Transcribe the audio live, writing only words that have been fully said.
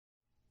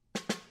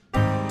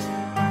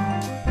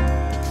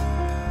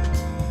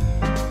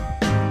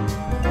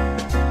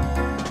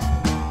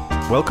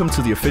Welcome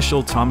to the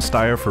official Tom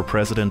Steyer for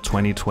President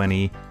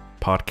 2020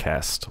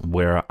 podcast,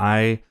 where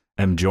I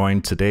am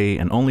joined today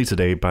and only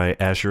today by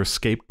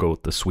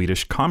azureScapegoat, the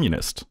Swedish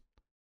communist.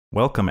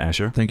 Welcome,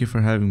 Azure. Thank you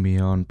for having me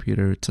on,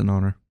 Peter. It's an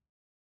honor.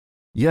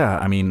 Yeah,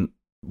 I mean,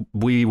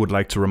 we would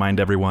like to remind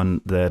everyone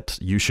that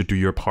you should do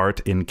your part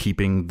in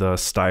keeping the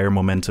Steyer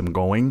momentum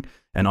going,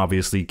 and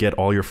obviously get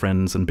all your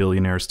friends and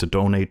billionaires to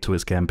donate to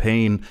his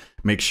campaign.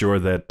 Make sure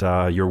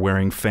that you're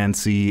wearing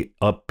fancy,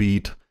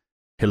 upbeat,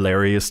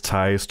 hilarious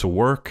ties to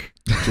work,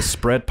 to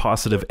spread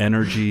positive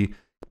energy,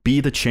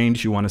 be the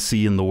change you want to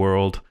see in the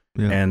world,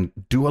 and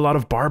do a lot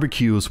of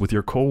barbecues with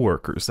your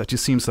coworkers. That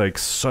just seems like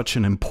such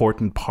an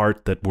important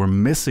part that we're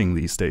missing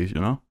these days,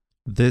 you know?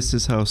 This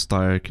is how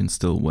Steyer can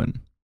still win.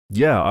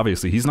 Yeah,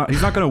 obviously. He's not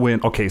going to win.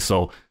 Okay,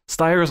 so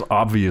Steyer's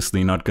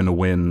obviously not going to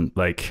win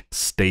like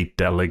state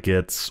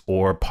delegates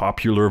or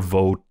popular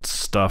vote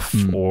stuff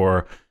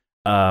or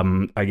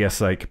I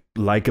guess like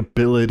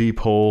likability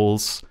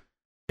polls,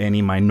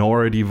 any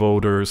minority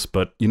voters,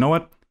 but you know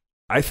what?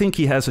 I think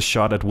he has a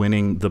shot at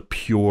winning the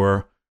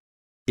pure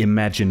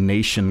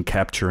imagination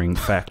capturing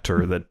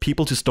factor that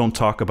people just don't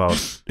talk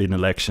about in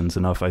elections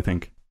enough, I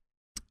think.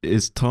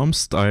 Is Tom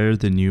Steyer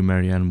the new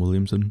Marianne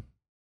Williamson?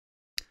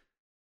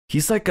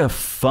 He's like a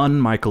fun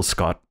Michael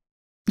Scott.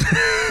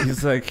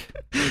 He's like...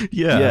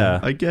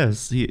 yeah, I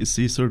guess.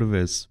 He sort of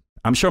is.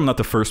 I'm sure I'm not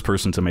the first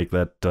person to make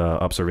that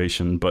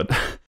observation, but...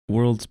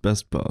 World's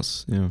best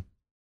boss, yeah.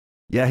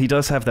 Yeah, he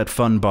does have that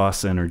fun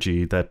boss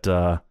energy, that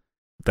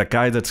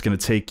guy that's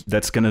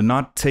gonna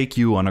not take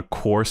you on a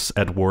course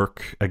at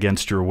work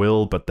against your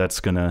will, but that's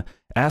gonna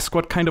ask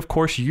what kind of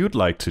course you'd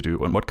like to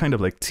do and what kind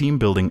of like team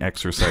building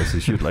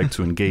exercises you'd like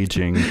to engage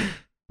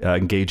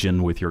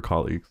in with your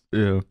colleagues.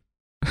 Yeah.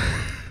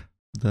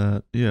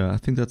 I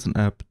think that's an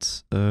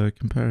apt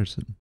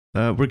comparison.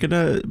 We're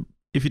gonna,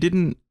 if you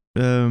didn't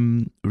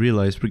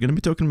realize, we're gonna be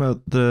talking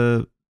about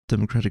the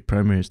Democratic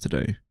primaries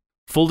today.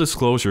 Full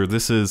disclosure,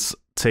 this is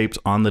taped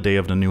on the day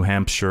of the New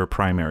Hampshire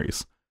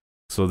primaries.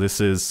 So this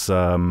is,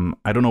 I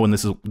don't know when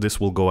this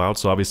will go out,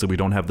 so obviously we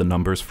don't have the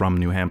numbers from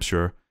New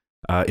Hampshire.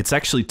 It's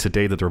actually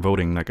today that they're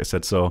voting, like I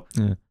said, so...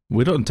 Yeah.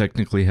 We don't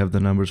technically have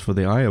the numbers for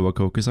the Iowa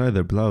caucus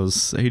either, but that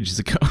was ages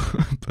ago.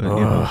 But, you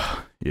know,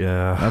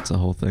 yeah. That's a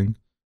whole thing.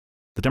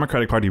 The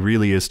Democratic Party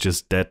really is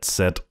just dead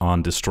set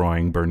on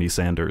destroying Bernie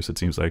Sanders, it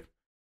seems like.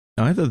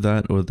 Either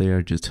that or they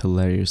are just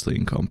hilariously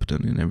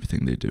incompetent in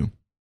everything they do.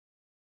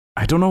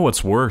 I don't know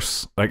what's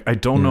worse. Like, I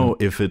don't know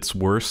if it's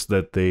worse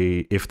that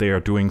if they are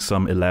doing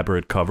some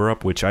elaborate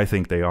cover-up, which I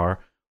think they are,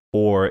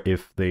 or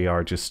if they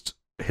are just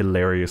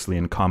hilariously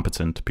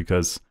incompetent,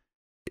 because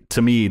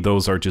to me,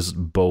 those are just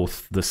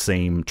both the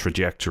same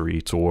trajectory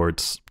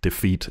towards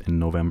defeat in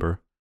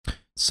November.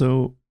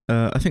 So,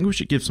 I think we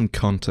should give some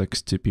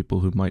context to people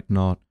who might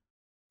not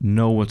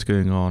know what's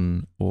going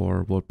on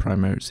or what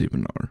primaries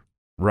even are.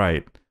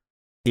 Right.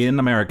 In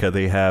America,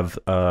 they have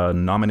a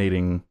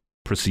nominating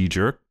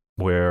procedure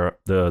where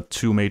the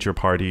two major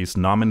parties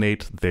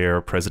nominate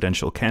their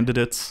presidential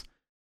candidates.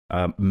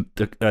 And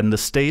the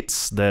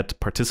states that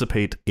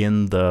participate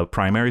in the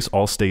primaries,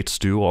 all states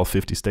do, all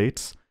 50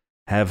 states,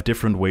 have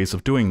different ways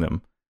of doing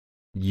them.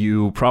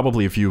 You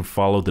probably, if you've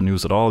followed the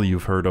news at all,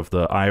 you've heard of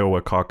the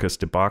Iowa caucus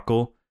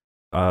debacle.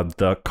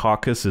 The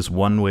caucus is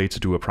one way to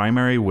do a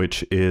primary,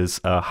 which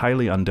is a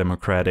highly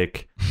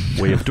undemocratic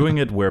way of doing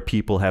it, where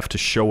people have to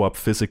show up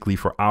physically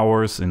for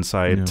hours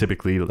inside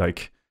typically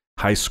like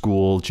high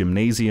school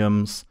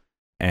gymnasiums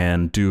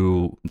and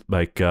do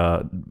like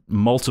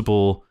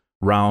multiple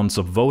rounds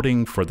of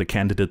voting for the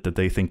candidate that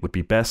they think would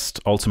be best,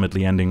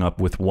 ultimately ending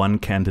up with one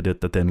candidate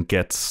that then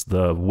gets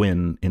the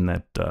win in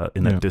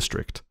that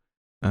district.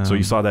 So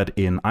you saw that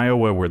in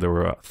Iowa, where there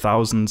were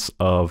thousands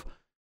of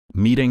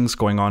meetings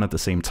going on at the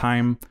same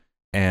time,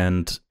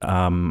 and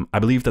I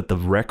believe that the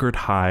record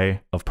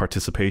high of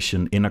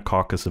participation in a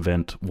caucus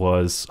event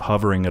was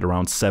hovering at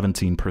around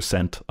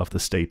 17% of the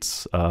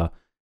state's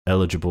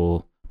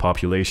eligible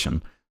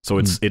population. So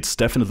it's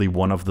definitely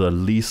one of the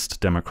least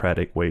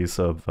democratic ways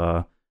of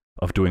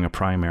doing a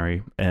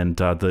primary. And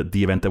the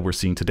event that we're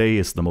seeing today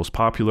is the most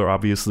popular,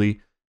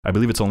 obviously. I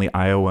believe it's only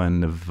Iowa and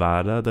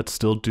Nevada that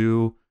still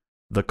do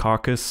the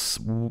caucus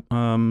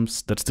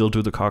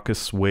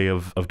way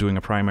of doing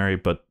a primary,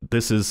 but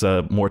this is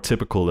a more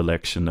typical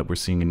election that we're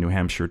seeing in New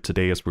Hampshire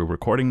today as we're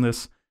recording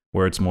this,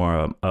 where it's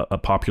more a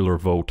popular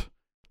vote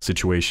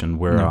situation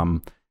where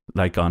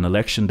like on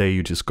election day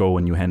you just go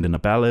and you hand in a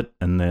ballot,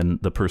 and then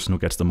the person who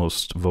gets the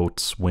most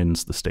votes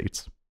wins the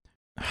states.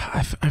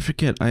 I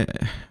forget.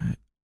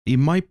 It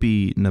might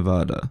be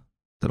Nevada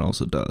that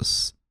also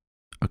does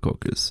a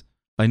caucus.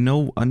 I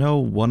know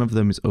one of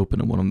them is open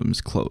and one of them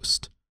is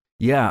closed.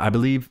 Yeah, I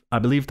believe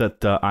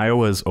that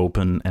Iowa is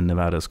open and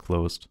Nevada is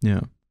closed.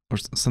 Yeah, or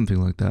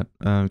something like that.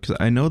 Because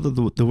I know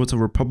that there was a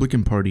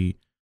Republican Party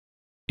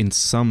in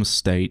some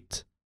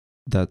state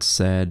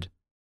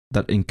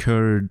that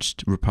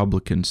encouraged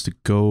Republicans to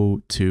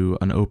go to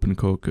an open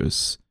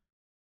caucus.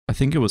 I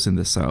think it was in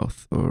the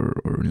South or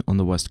on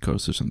the West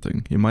Coast or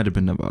something. It might have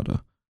been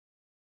Nevada.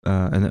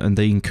 and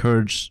they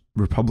encourage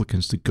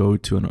Republicans to go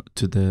to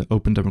the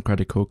open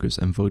Democratic caucus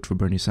and vote for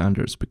Bernie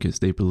Sanders because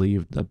they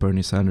believe that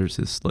Bernie Sanders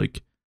is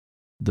like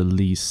the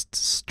least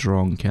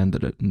strong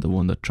candidate and the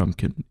one that Trump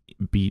can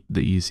beat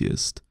the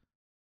easiest,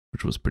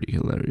 which was pretty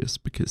hilarious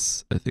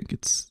because I think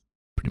it's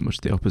pretty much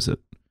the opposite.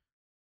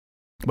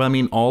 Well, I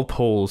mean, all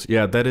polls,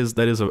 yeah, that is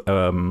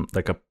a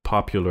like a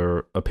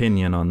popular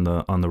opinion on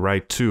the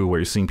right too, where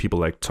you're seeing people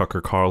like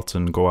Tucker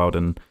Carlson go out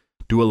and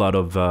do a lot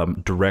of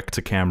direct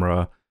to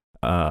camera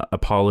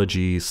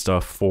apology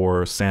stuff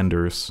for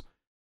Sanders.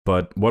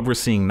 But what we're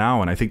seeing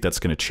now, and I think that's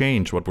going to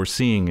change, what we're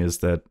seeing is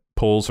that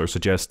polls are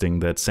suggesting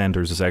that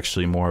Sanders is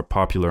actually more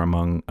popular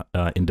among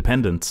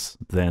independents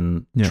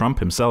than Trump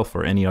himself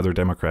or any other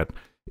Democrat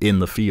in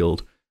the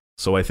field.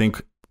 So I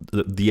think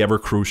the ever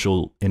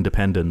crucial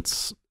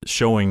independents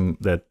showing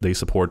that they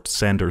support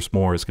Sanders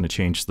more is going to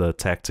change the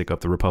tactic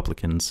of the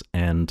Republicans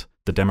and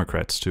the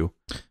Democrats too.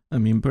 I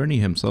mean, Bernie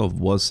himself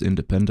was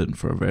independent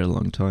for a very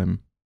long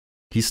time.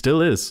 He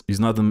still is. He's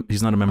not a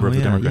member of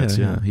the Democrats.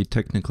 Yeah, he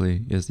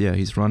technically is. Yeah,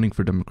 he's running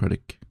for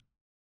Democratic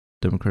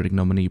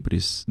nominee, but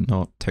he's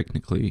not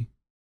technically.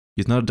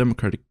 He's not a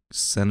Democratic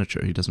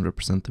senator. He doesn't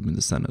represent them in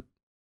the Senate.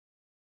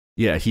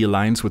 Yeah, he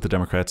aligns with the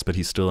Democrats, but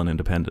he's still an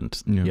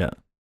independent. Yeah.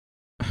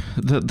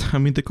 I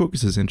mean, the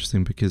caucus is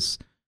interesting because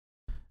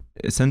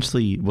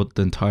essentially what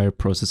the entire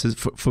process is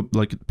for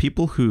like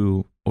people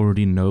who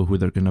already know who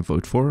they're gonna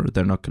vote for,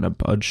 they're not gonna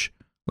budge.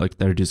 Like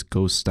they're just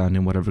go stand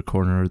in whatever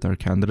corner their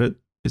candidate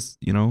is.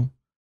 All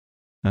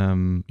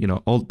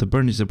the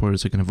Bernie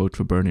supporters are gonna vote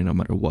for Bernie no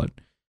matter what.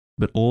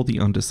 But all the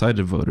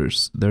undecided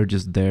voters, they're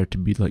just there to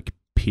be like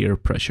peer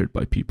pressured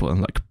by people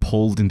and like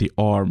pulled in the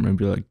arm and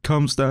be like,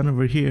 "Come stand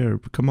over here!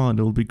 Come on,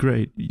 it'll be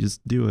great. You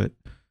just do it."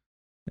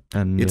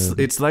 And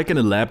it's like an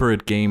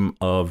elaborate game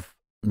of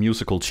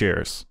musical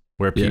chairs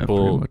where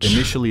people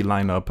initially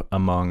line up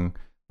among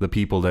the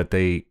people that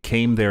they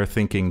came there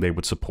thinking they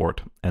would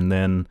support, and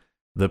then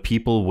the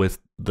people with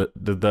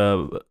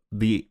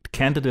the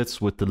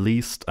candidates with the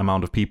least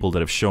amount of people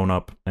that have shown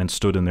up and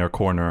stood in their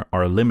corner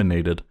are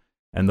eliminated,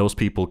 and those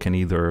people can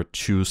either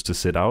choose to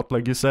sit out,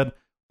 like you said,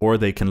 or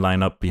they can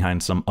line up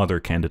behind some other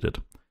candidate.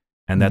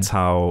 And that's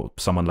how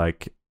someone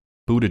like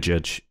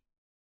Buttigieg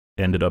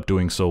ended up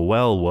doing so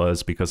well,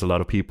 was because a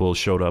lot of people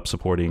showed up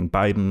supporting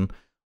Biden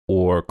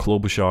or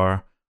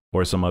Klobuchar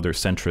or some other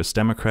centrist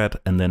Democrat,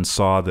 and then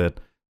saw that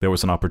there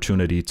was an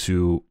opportunity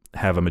to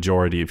have a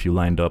majority if you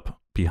lined up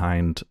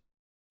behind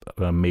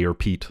Mayor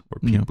Pete or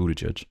Pete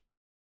Buttigieg.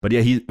 But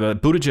yeah,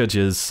 Buttigieg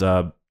is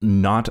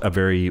not a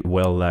very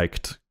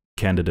well-liked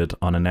candidate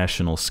on a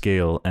national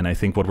scale, and I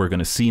think what we're going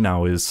to see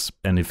now is,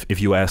 and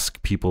if you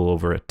ask people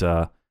over at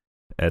the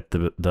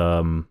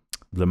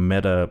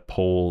Meta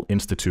Poll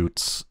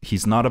Institutes,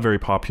 he's not a very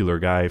popular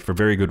guy for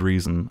very good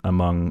reason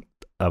among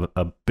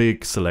a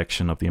big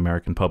selection of the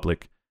American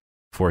public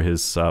for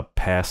his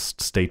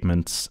past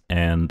statements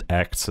and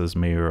acts as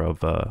mayor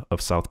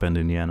of South Bend,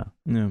 Indiana.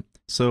 Yeah.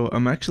 So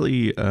I'm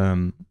actually,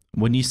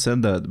 when you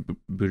said that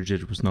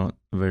Buttigieg was not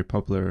a very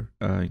popular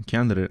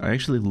candidate, I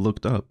actually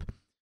looked up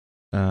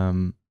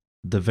the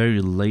very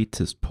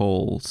latest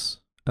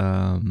polls.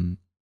 From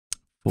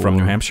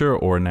New Hampshire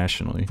or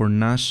nationally? For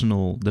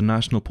the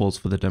national polls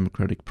for the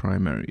Democratic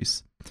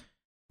primaries.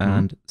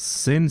 And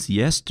since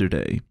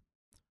yesterday,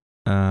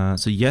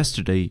 so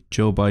yesterday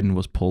Joe Biden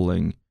was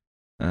polling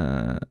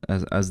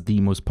as the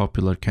most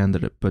popular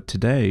candidate, but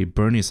today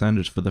Bernie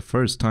Sanders, for the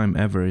first time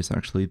ever, is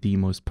actually the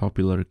most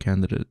popular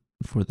candidate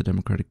for the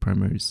Democratic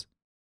primaries.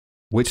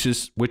 Which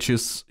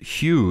is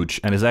huge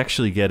and is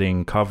actually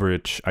getting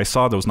coverage. I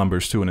saw those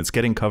numbers too, and it's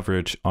getting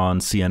coverage on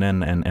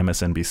CNN and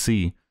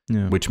MSNBC.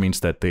 Yeah. Which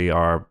means that they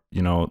are,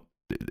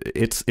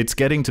 it's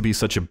getting to be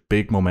such a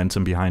big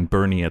momentum behind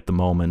Bernie at the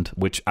moment,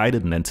 which I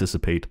didn't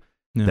anticipate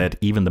that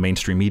even the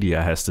mainstream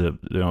media has to,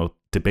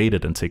 debate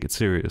it and take it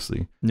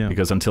seriously. Yeah.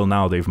 Because until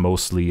now they've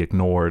mostly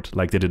ignored,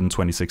 like they did in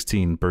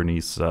 2016,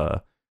 Bernie's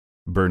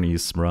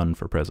run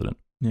for president.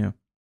 Yeah.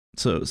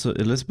 So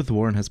Elizabeth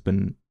Warren has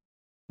been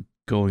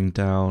going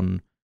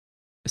down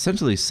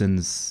essentially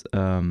since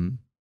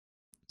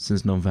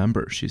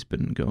November. She's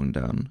been going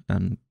down,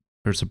 and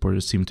her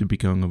supporters seem to be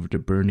going over to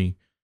Bernie.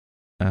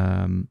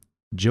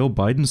 Joe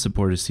Biden's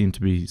supporters seem to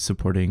be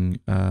supporting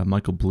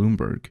Michael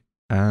Bloomberg,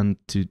 and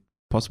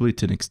possibly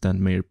to an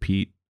extent Mayor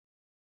Pete.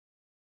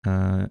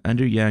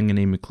 Andrew Yang and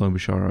Amy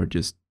Klobuchar are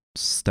just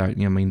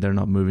stacking. I mean, they're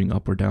not moving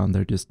up or down.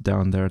 They're just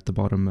down there at the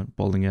bottom,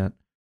 polling at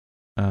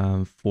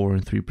 4%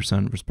 and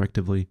 3%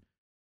 respectively.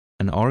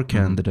 And our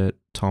candidate,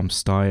 Tom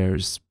Steyer,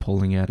 is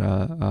polling at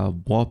a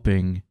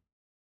whopping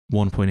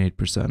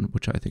 1.8%,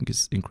 which I think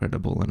is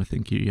incredible, and I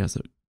think he has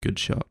a good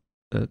shot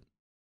at,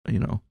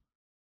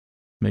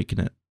 making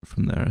it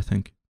from there, I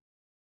think.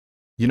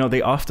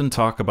 They often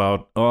talk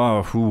about,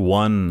 who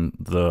won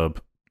the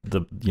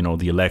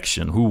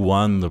election, who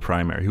won the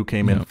primary, who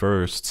came in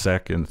first,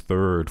 second,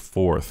 third,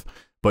 fourth.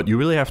 But you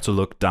really have to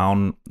look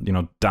down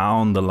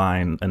the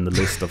line and the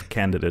list of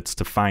candidates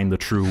to find the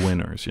true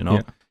winners,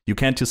 Yeah. You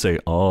can't just say,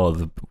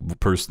 the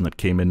person that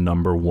came in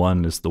number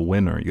one is the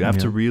winner. You have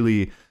to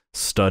really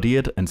study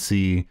it and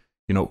see,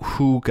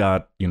 who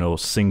got,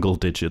 single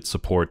digit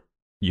support,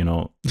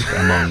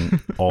 among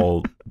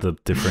all the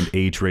different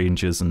age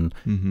ranges and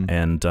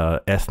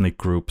ethnic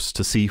groups,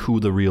 to see who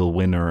the real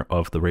winner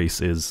of the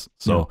race is.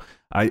 So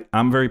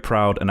I'm very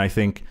proud, and I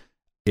think,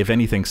 if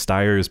anything,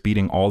 Steyer is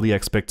beating all the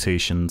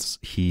expectations.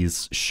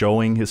 He's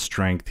showing his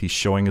strength. He's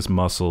showing his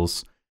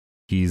muscles.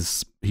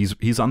 He's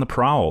on the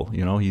prowl.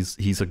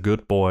 He's a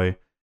good boy,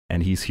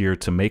 and he's here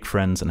to make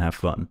friends and have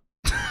fun.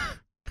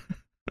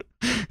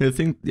 I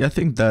think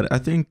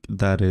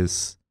that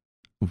is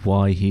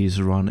why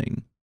he's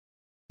running,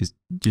 is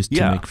just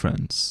to make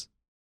friends.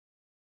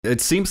 It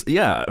seems,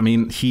 I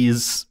mean,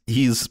 he's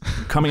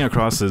coming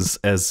across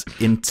as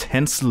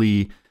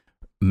intensely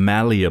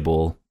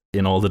malleable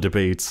in all the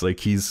debates. Like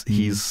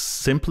he's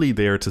simply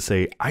there to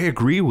say, I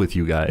agree with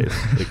you guys.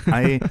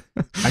 Like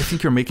I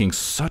think you're making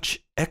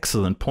such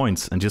excellent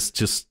points, and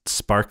just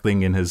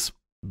sparkling in his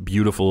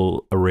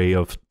beautiful array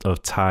of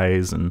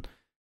ties and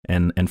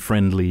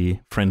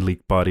friendly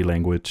body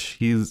language.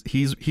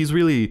 He's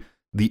really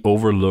the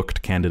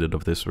overlooked candidate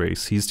of this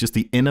race. He's just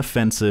the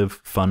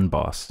inoffensive fun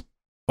boss.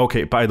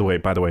 Okay, by the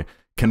way,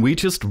 can we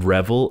just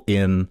revel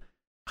in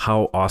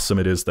how awesome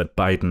it is that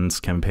Biden's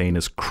campaign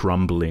is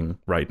crumbling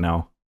right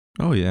now?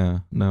 Oh yeah,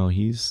 no,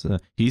 he's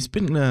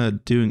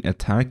been doing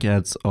attack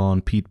ads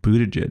on Pete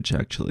Buttigieg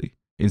actually,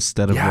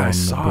 instead of on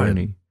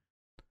Bernie.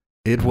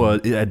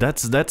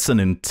 That's an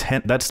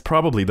intent. That's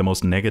probably the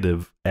most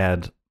negative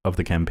ad of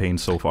the campaign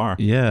so far.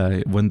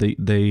 Yeah, when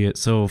they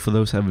so for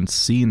those who haven't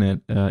seen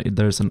it,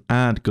 there's an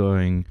ad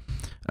going,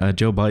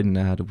 Joe Biden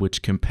ad,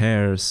 which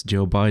compares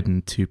Joe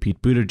Biden to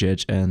Pete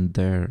Buttigieg and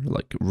their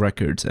like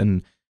records,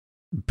 and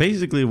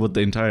basically what the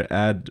entire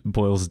ad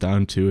boils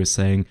down to is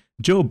saying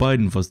Joe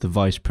Biden was the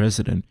vice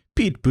president,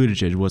 Pete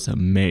Buttigieg was a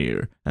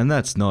mayor, and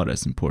that's not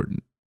as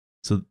important.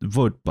 So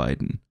vote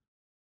Biden.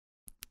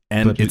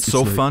 And but it's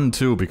so like fun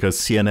too, because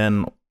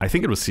CNN, I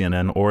think it was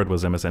CNN or it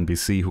was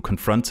MSNBC, who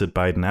confronted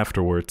Biden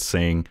afterwards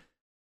saying,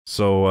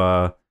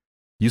 so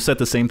you said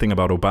the same thing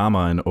about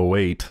Obama in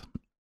 2008.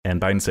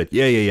 And Biden said,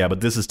 yeah,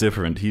 but this is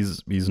different.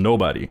 He's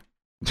nobody.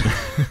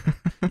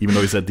 Even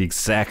though he said the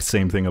exact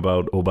same thing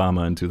about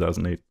Obama in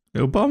 2008.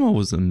 Obama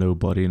was a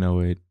nobody in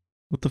 2008.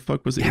 What the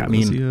fuck was he? Yeah, I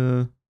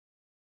mean,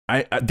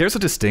 there's a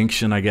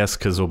distinction, I guess,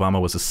 because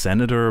Obama was a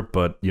senator,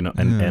 but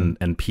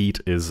and Pete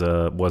was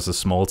a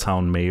small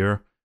town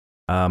mayor.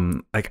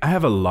 Like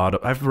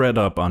I've read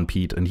up on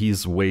Pete, and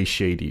he's way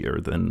shadier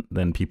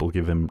than people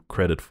give him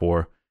credit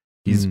for.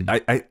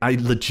 I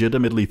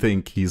legitimately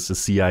think he's a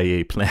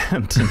CIA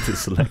plant in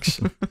this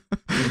election.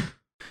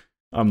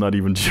 I'm not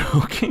even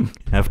joking.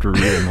 After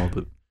reading all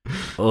the,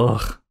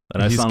 ugh.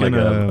 And I sound like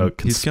a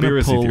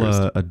conspiracy theorist. He's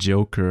gonna pull a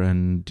Joker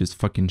and just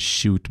fucking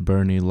shoot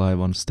Bernie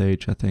live on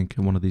stage, I think,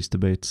 in one of these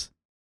debates.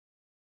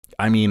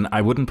 I mean,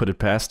 I wouldn't put it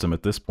past him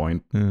at this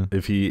point. Yeah.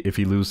 If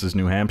he loses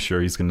New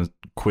Hampshire, he's gonna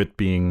quit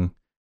being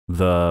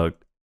the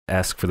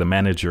ask for the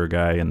manager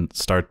guy and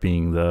start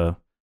being the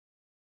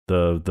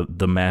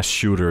mass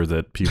shooter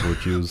that people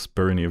accuse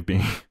Bernie of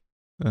being.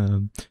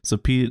 So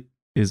Pete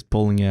is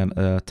polling at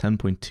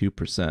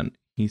 10.2%.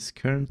 He's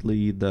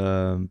currently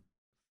the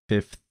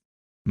 5th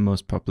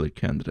most popular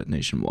candidate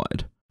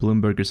nationwide.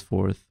 Bloomberg is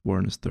 4th,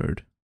 Warren is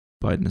 3rd,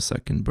 Biden is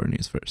 2nd, Bernie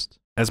is 1st.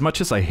 As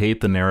much as I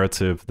hate the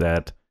narrative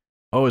that,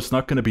 it's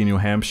not going to be New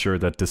Hampshire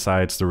that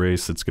decides the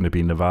race, it's going to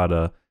be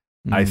Nevada,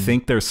 I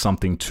think there's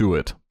something to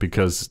it,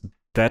 because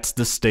that's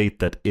the state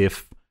that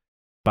if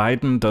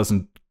Biden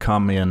doesn't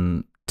come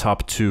in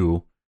top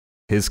 2,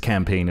 his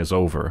campaign is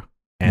over.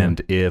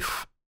 And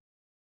if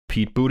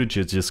Pete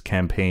Buttigieg's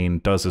campaign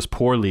does as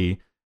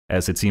poorly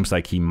as it seems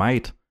like he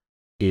might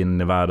in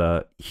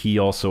Nevada, he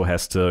also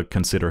has to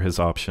consider his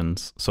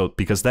options. So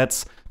because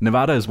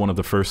Nevada is one of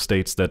the first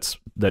states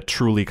that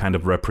truly kind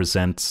of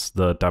represents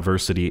the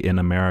diversity in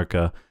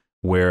America,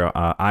 where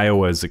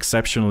Iowa is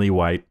exceptionally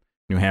white,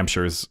 New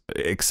Hampshire is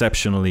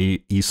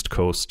exceptionally East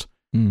Coast,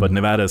 but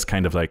Nevada is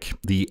kind of like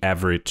the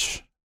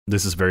average.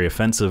 This is very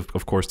offensive,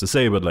 of course, to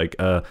say, but like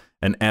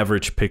an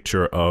average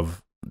picture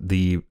of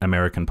the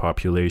American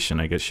population,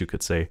 I guess you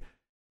could say.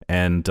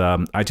 And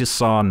I just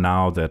saw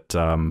now that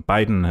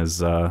Biden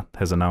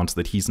has announced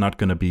that he's not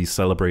going to be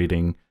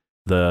celebrating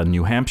the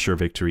New Hampshire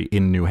victory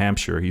in New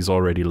Hampshire. He's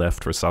already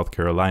left for South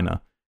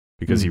Carolina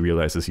because he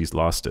realizes he's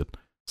lost it.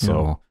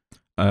 So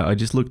I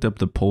just looked up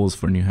the polls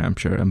for New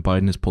Hampshire, and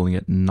Biden is polling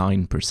at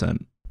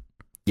 9%.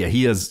 Yeah,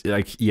 he has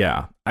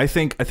I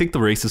think the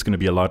race is going to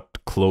be a lot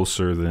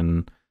closer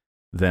than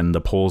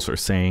the polls are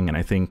saying, and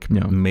I think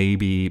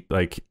maybe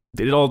like.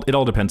 It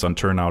all depends on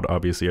turnout,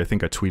 obviously. I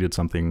think I tweeted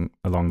something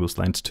along those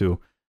lines too.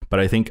 But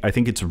I think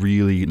it's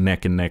really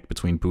neck and neck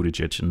between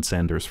Buttigieg and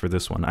Sanders for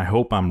this one. I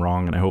hope I'm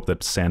wrong, and I hope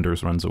that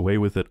Sanders runs away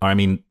with it. I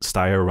mean,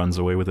 Steyer runs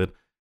away with it.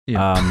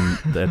 Yeah.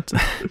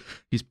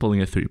 He's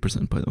pulling at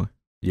 3%, by the way.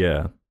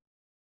 Yeah.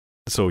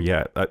 So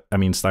yeah, I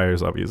mean,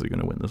 Steyer's obviously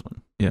going to win this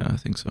one. Yeah, I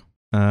think so.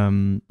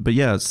 But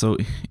yeah, so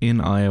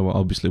in Iowa,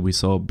 obviously, we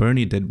saw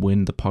Bernie did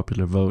win the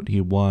popular vote. He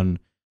won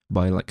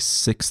by like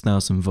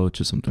 6,000 votes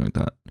or something like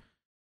that.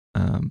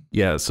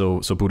 Yeah, so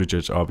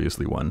Buttigieg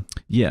obviously won.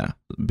 Yeah,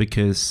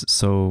 because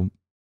so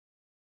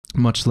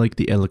much like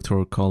the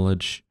Electoral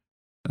College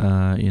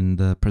in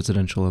the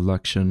presidential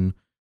election,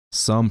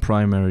 some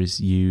primaries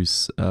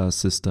use a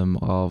system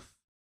of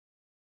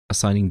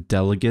assigning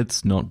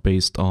delegates not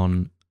based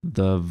on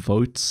the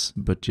votes,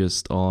 but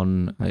just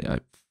on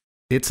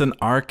It's an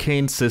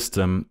arcane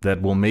system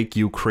that will make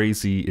you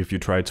crazy if you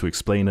try to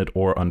explain it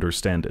or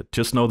understand it.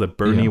 Just know that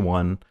Bernie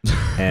won,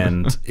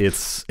 and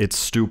it's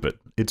stupid.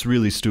 It's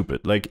really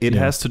stupid. Like, it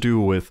has to do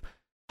with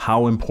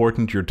how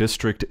important your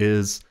district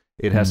is.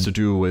 It has to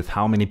do with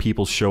how many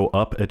people show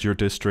up at your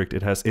district.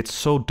 It's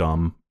so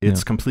dumb.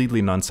 It's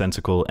completely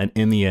nonsensical, and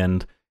in the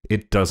end,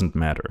 it doesn't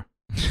matter.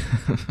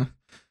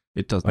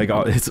 It doesn't. Like,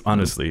 it's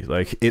honestly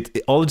like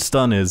all it's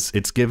done is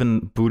it's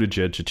given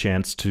Buttigieg a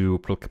chance to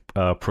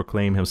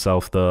proclaim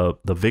himself the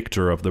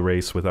victor of the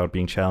race without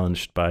being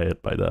challenged by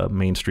the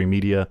mainstream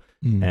media,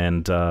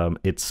 and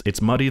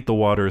it's muddied the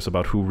waters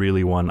about who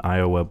really won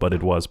Iowa, but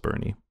it was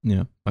Bernie.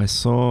 Yeah, I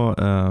saw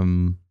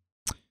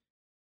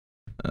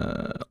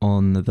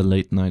on the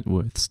Late Night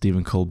with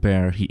Stephen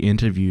Colbert, he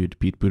interviewed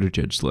Pete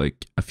Buttigieg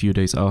like a few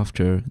days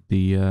after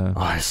the.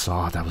 I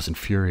saw that was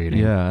infuriating.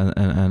 Yeah,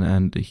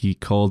 and he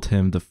called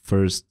him the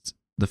first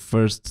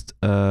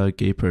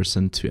gay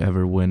person to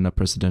ever win a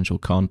presidential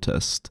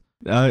contest.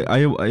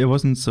 I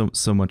wasn't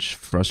so much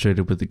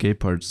frustrated with the gay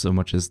part so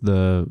much as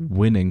the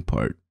winning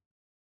part,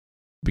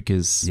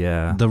 because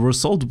the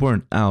results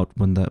weren't out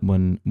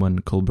when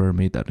Colbert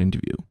made that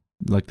interview.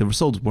 Like, the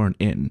results weren't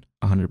in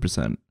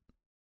 100%.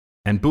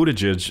 And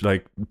Buttigieg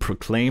like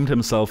proclaimed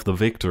himself the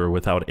victor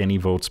without any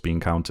votes being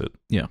counted.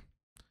 Yeah.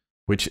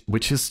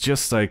 Which is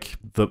just like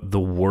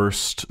the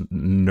worst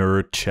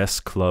nerd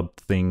chess club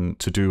thing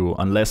to do,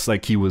 unless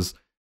he was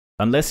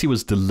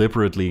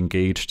deliberately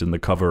engaged in the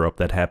cover up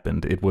that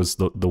happened. It was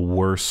the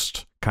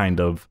worst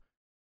kind of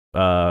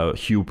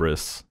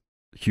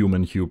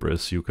human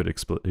hubris you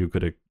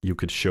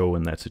could show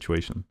in that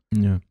situation.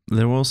 Yeah.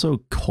 There were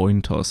also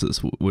coin tosses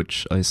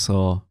which I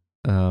saw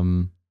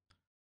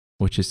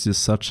which is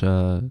just such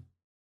an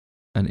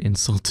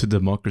insult to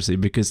democracy,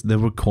 because there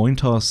were coin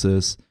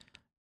tosses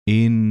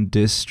in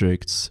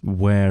districts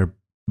where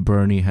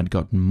Bernie had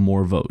gotten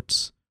more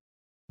votes,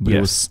 but it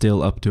was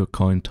still up to a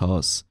coin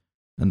toss,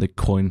 and the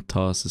coin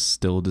toss is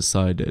still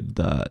decided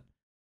that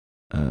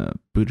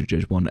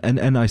Buttigieg won.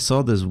 And I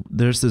saw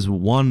there's this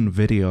one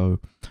video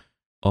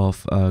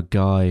of a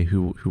guy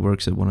who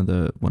works at one of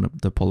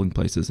the polling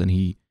places, and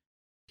he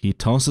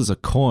tosses a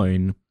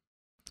coin,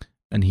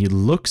 and he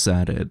looks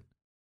at it,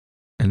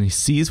 and he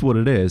sees what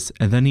it is,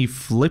 and then he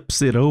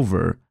flips it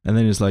over, and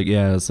then he's like,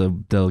 yeah, it's a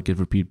delegate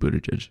for Pete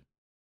Buttigieg.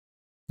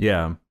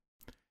 Yeah.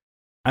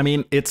 I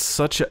mean, it's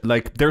such a,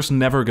 like, there's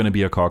never going to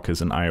be a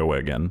caucus in Iowa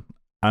again.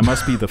 I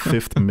must be the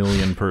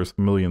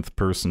millionth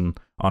person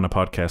on a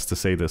podcast to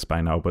say this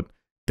by now, but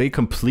they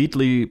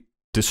completely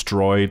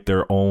destroyed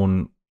their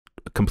own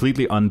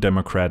completely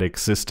undemocratic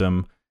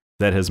system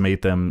that has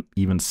made them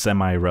even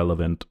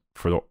semi-relevant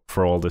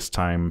for all this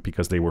time,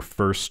 because they were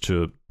first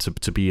to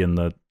be in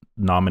the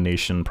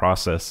nomination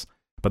process,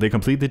 but they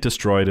completely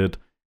destroyed it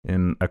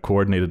in a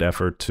coordinated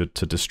effort to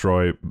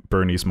destroy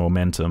Bernie's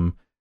momentum.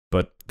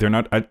 But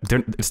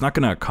it's not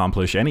going to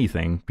accomplish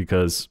anything,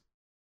 because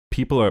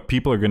people are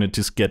going to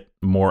just get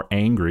more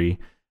angry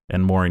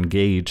and more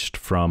engaged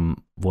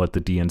from what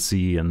the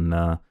DNC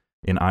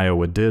in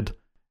Iowa did,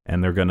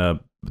 and they're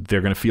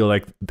gonna feel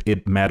like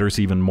it matters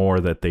even more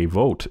that they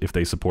vote if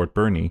they support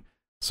Bernie.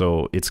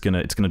 So it's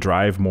gonna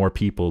drive more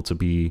people to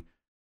be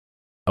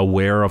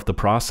aware of the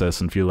process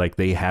and feel like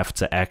they have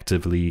to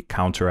actively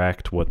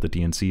counteract what the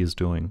DNC is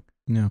doing.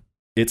 Yeah,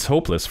 it's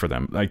hopeless for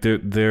them. Like,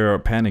 they're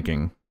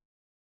panicking.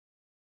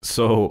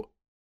 So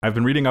I've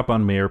been reading up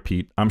on Mayor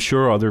Pete. I'm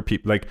sure other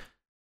people, like,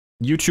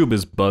 YouTube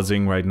is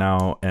buzzing right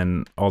now,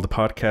 and all the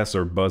podcasts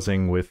are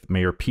buzzing with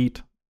Mayor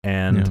Pete.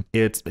 And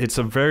it's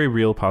a very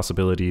real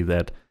possibility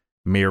that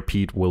Mayor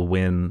Pete will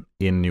win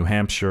in New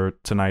Hampshire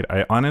tonight.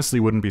 I honestly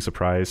wouldn't be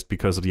surprised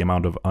because of the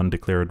amount of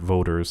undeclared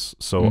voters.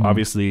 So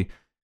obviously,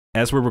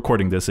 as we're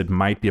recording this, it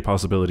might be a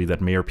possibility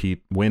that Mayor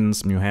Pete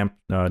wins New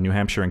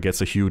Hampshire and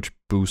gets a huge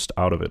boost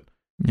out of it.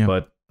 Yeah.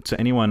 But to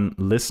anyone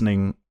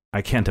listening,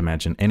 I can't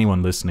imagine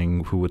anyone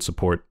listening who would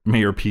support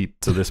Mayor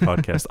Pete to this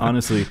podcast,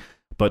 honestly.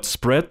 But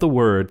spread the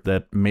word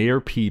that Mayor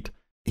Pete,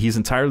 he's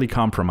entirely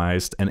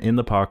compromised and in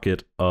the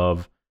pocket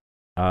of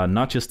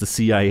not just the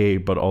CIA,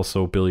 but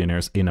also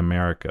billionaires in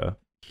America.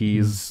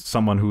 He's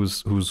someone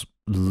who's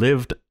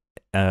lived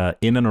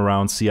in and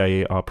around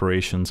CIA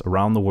operations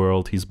around the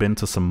world. He's been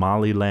to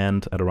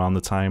Somaliland at around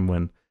the time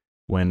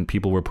when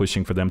people were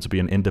pushing for them to be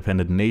an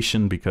independent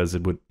nation because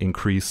it would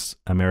increase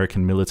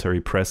American military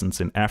presence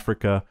in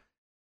Africa.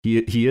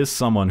 He is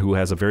someone who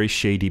has a very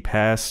shady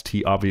past.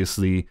 He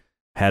obviously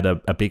had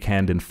a big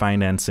hand in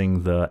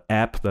financing the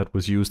app that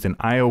was used in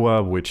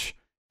Iowa, which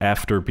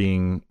after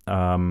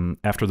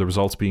the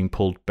results being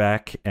pulled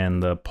back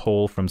and the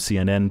poll from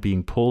CNN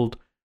being pulled,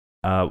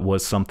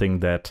 was something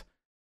that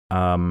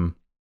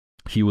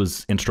He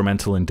was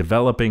instrumental in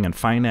developing and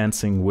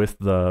financing with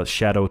the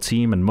Shadow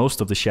team, and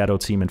most of the Shadow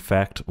team, in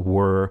fact,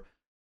 were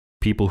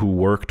people who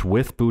worked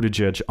with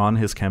Buttigieg on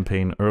his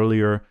campaign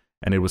earlier,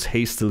 and it was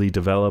hastily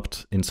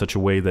developed in such a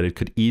way that it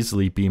could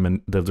easily be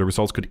the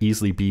results could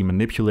easily be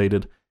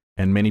manipulated.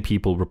 And many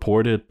people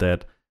reported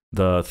that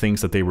the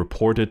things that they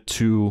reported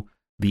to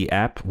the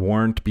app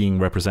weren't being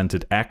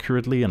represented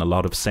accurately, and a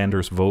lot of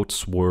Sanders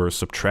votes were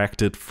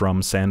subtracted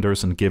from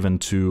Sanders and given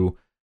to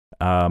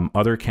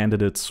other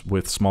candidates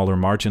with smaller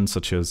margins,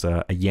 such as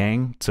a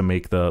Yang, to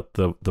make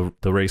the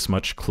race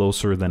much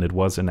closer than it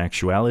was in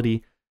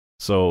actuality.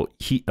 So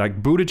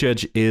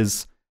Buttigieg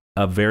is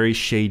a very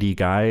shady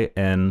guy,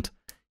 and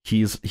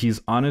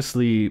he's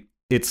honestly,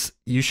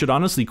 you should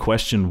honestly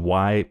question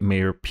why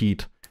Mayor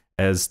Pete,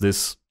 as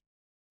this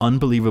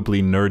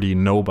unbelievably nerdy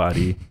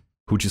nobody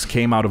who just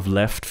came out of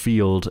left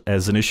field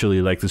as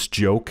initially like this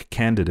joke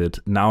candidate,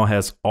 now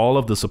has all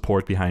of the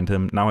support behind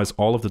him, now has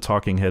all of the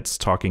talking heads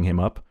talking him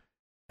up,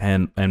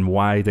 and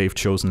why they've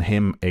chosen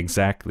him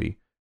exactly.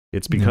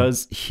 It's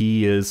because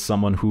he is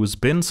someone who's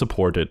been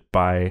supported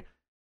by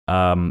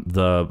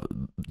the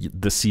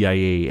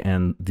CIA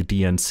and the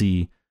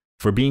DNC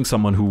for being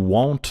someone who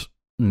won't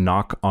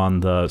knock on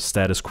the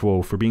status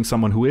quo, for being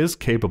someone who is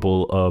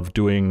capable of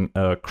doing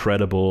a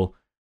credible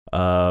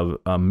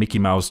Mickey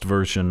Mouse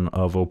version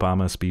of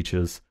Obama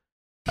speeches.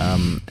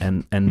 And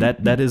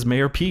that is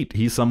Mayor Pete.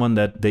 He's someone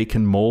that they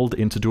can mold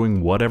into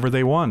doing whatever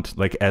they want.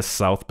 Like, as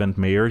South Bend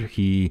mayor,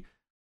 he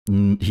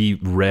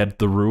read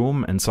the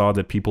room and saw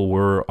that people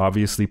were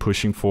obviously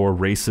pushing for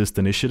racist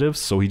initiatives,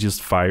 so he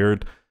just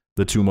fired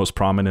the two most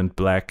prominent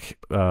black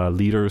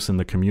leaders in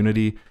the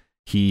community.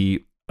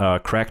 He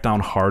cracked down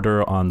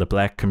harder on the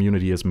black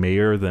community as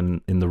mayor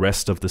than in the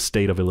rest of the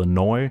state of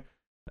Illinois.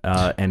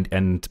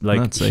 And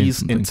like, he's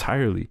something.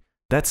 Entirely,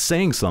 that's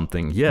saying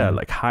something. Yeah,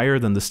 like higher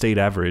than the state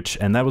average.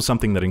 And that was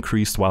something that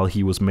increased while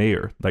he was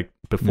mayor. Like,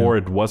 before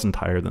it wasn't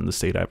higher than the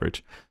state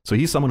average. So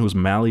he's someone who's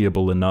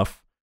malleable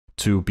enough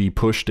to be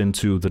pushed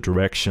into the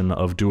direction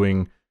of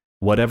doing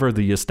whatever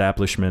the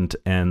establishment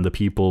and the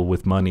people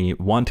with money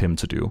want him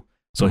to do.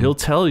 So he'll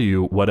tell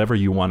you whatever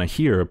you want to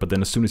hear, but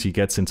then as soon as he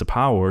gets into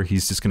power,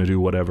 he's just going to do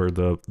whatever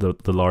the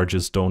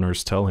largest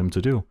donors tell him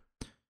to do.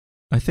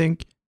 I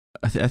think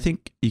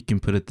you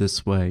can put it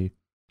this way.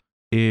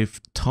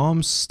 If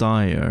Tom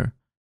Steyer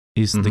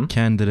is the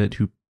candidate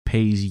who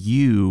pays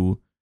you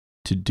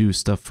to do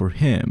stuff for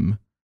him,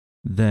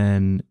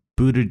 then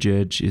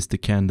Buttigieg is the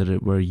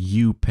candidate where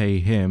you pay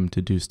him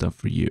to do stuff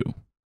for you.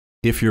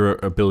 If you're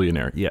a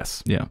billionaire,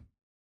 yes. Yeah.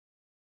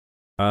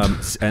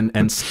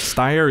 And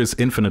Steyer is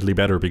infinitely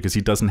better because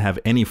he doesn't have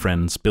any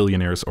friends,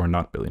 billionaires or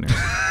not billionaires.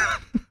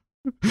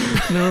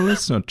 No,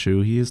 that's not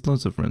true. He has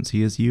lots of friends.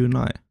 He has you and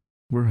I.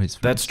 We're his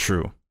friends. That's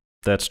true.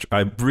 That's true.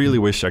 I really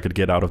wish I could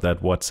get out of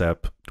that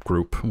WhatsApp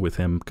group with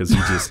him, because he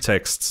just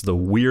texts the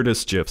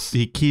weirdest gifs.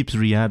 He keeps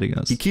re-adding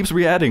us. He keeps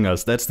re-adding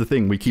us. That's the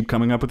thing. We keep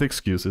coming up with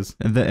excuses.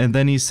 And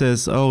then he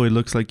says, "Oh, it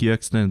looks like you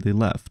accidentally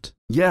left."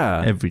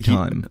 Yeah. Every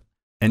time.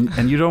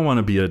 And you don't want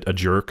to be a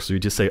jerk, so you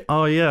just say,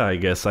 "Oh yeah, I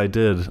guess I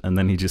did," and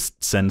then he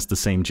just sends the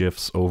same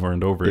gifs over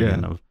and over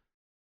again of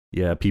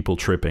people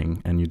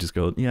tripping, and you just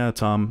go, "Yeah,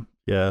 Tom,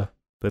 yeah,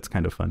 that's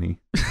kind of funny."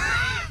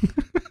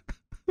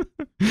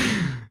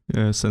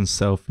 Yeah, sends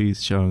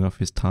selfies showing off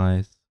his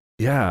ties.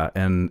 Yeah,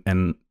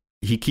 and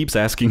he keeps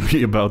asking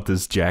me about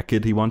this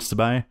jacket he wants to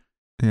buy.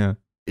 Yeah,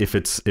 if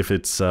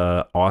it's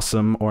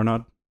awesome or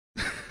not.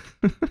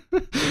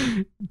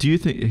 Do you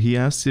think he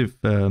asked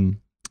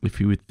if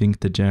you would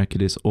think the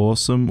jacket is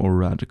awesome or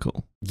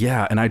radical?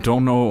 Yeah, and I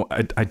don't know.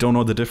 I don't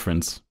know the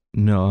difference.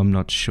 No, I'm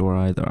not sure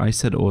either. I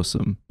said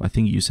awesome. I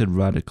think you said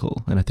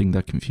radical, and I think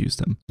that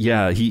confused him.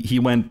 Yeah, he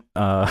went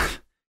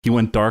he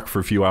went dark for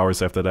a few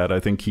hours after that. I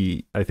think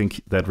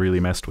that really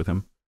messed with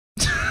him.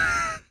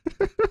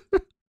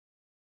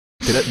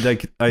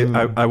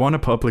 I want to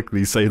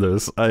publicly say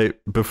this.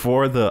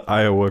 Before the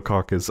Iowa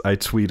caucus, I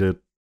tweeted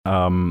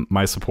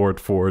my support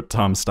for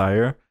Tom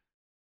Steyer,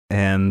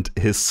 and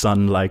his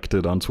son liked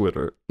it on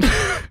Twitter.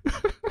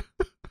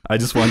 I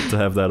just want to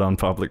have that on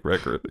public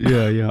record.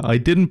 Yeah. I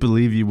didn't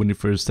believe you when you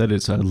first said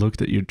it, so I looked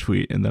at your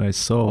tweet, and then I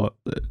saw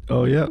that,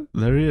 oh yeah,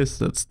 there he is.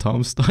 That's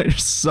Tom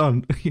Steyer's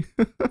son.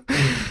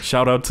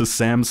 Shout out to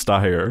Sam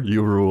Steyer.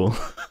 You rule.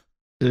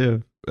 Yeah.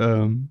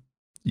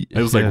 It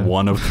was like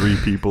one of 3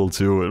 people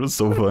too. It was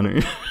so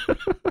funny.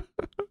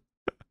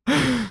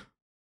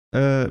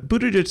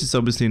 Buttigieg is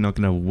obviously not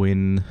going to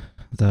win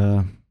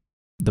the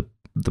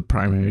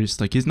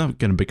primaries. Like, he's not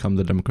going to become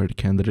the Democratic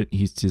candidate.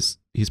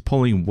 He's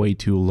polling way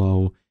too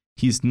low.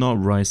 He's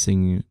not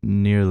rising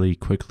nearly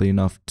quickly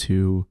enough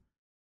to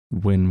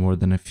win more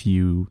than a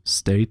few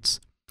states.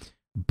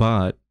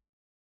 But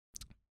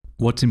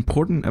what's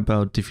important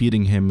about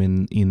defeating him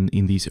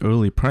in these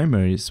early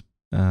primaries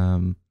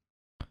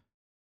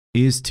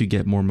is to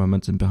get more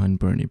momentum behind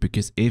Bernie.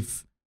 Because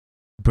if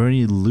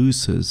Bernie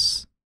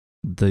loses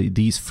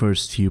these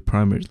first few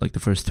primaries, like the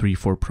first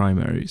 3-4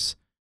 primaries,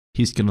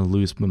 he's going to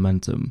lose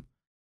momentum,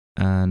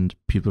 and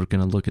people are going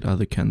to look at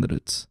other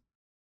candidates.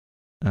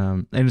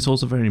 And it's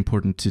also very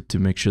important to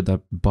make sure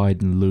that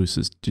Biden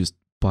loses just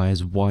by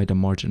as wide a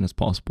margin as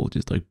possible.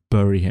 Just like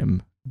bury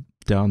him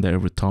down there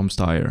with Tom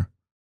Steyer.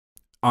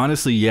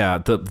 Honestly, yeah,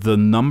 the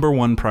number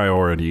one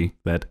priority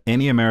that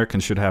any American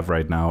should have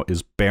right now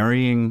is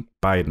burying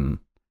Biden.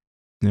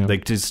 Yeah.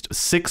 Like just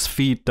 6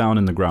 feet down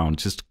in the ground.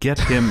 Just get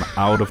him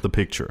out of the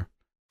picture.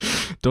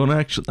 We're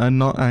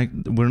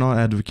not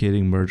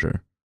advocating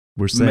murder.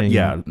 We're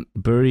saying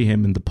bury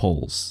him in the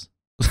polls.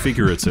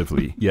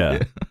 Figuratively,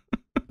 yeah.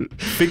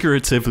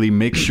 Figuratively,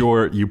 make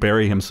sure you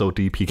bury him so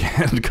deep he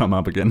can't come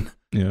up again.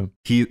 Yeah.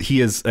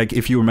 He is, like,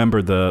 if you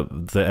remember the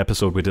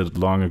episode we did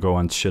long ago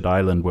on Shit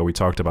Island where we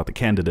talked about the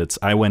candidates,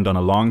 I went on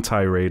a long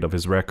tirade of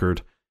his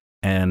record,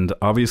 and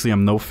obviously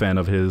I'm no fan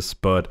of his,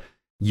 but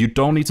you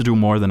don't need to do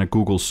more than a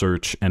Google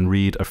search and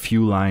read a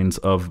few lines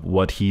of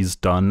what he's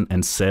done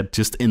and said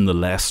just in the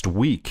last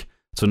week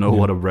to know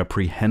what a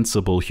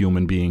reprehensible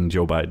human being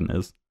Joe Biden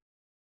is.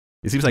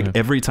 It seems like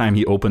every time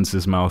he opens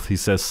his mouth, he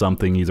says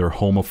something either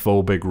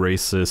homophobic,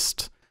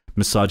 racist,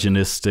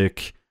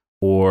 misogynistic,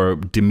 or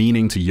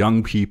demeaning to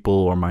young people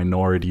or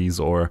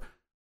minorities, or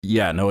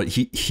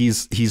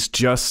he's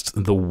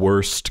just the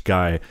worst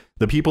guy.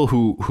 The people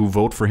who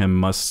vote for him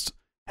must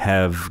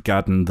have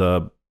gotten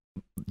the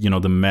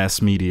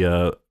mass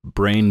media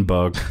brain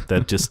bug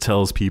that just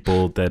tells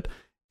people that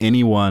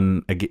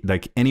anyone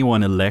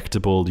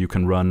electable you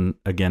can run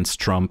against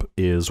Trump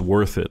is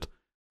worth it,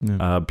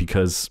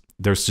 because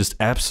there's just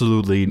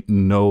absolutely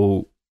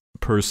no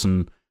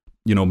person,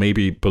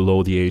 maybe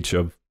below the age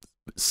of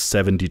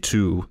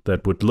 72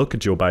 that would look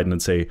at Joe Biden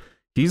and say,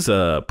 he's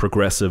a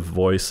progressive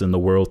voice in the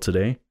world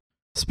today.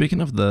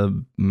 Speaking of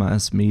the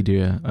mass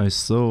media, I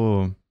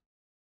saw,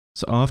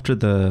 so after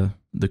the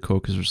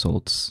caucus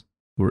results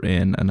were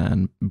in and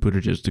then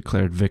Buttigieg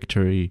declared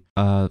victory,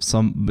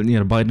 some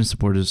Biden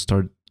supporters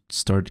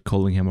started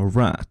calling him a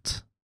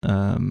rat,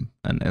 and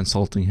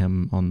insulting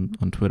him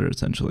on Twitter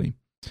essentially.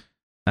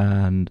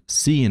 And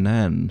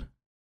CNN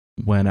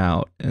went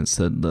out and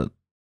said that,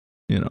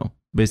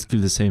 basically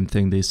the same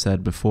thing they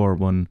said before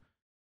when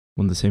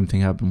the same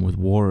thing happened with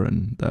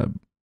Warren, that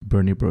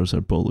Bernie bros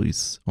are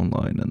bullies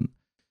online. And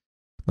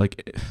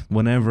like,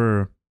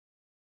 whenever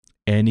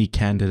any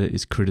candidate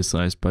is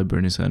criticized by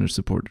Bernie Sanders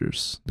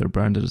supporters, they're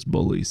branded as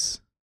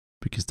bullies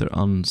because they're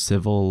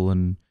uncivil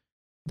and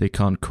they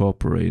can't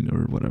cooperate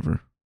or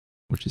whatever,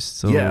 which is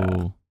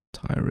so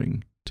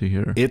tiring to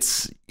hear.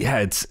 It's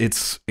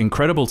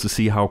incredible to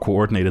see how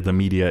coordinated the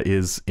media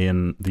is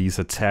in these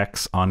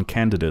attacks on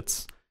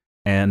candidates.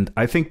 And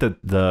I think that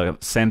the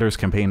Sanders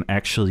campaign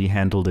actually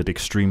handled it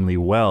extremely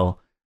well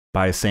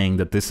by saying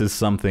that this is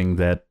something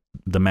that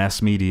the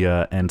mass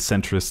media and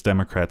centrist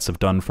Democrats have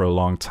done for a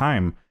long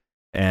time.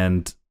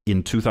 And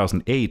in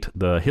 2008,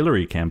 the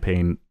Hillary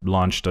campaign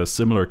launched a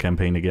similar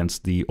campaign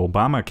against the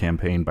Obama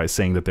campaign by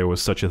saying that there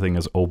was such a thing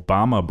as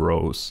Obama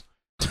bros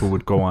who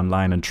would go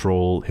online and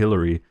troll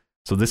Hillary.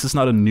 So this is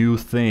not a new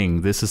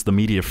thing. This is the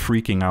media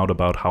freaking out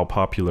about how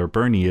popular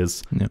Bernie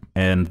is,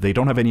 and they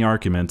don't have any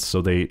arguments,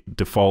 so they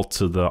default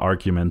to the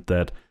argument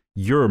that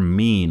you're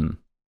mean.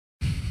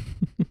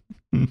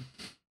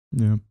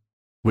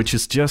 Which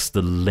is just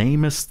the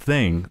lamest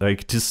thing.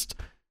 Like, just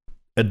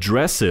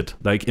address it.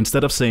 Like,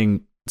 instead of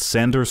saying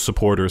Sanders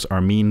supporters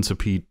are mean to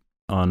Pete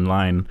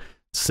online,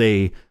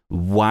 say,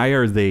 why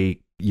are they,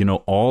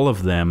 all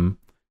of them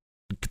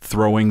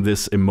throwing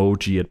this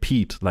emoji at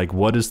Pete? Like,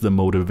 what is the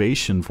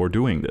motivation for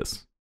doing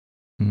this?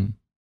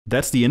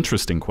 That's the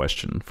interesting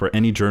question for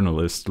any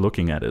journalist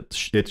looking at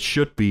it. It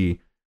should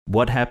be,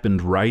 what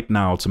happened right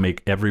now to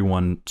make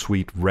everyone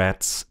tweet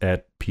rats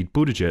at Pete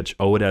Buttigieg?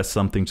 Oh, it has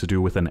something to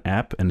do with an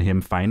app and him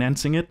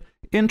financing it?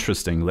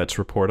 Interesting, let's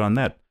report on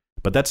that.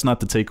 But that's not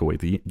the takeaway.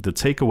 The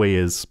takeaway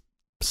is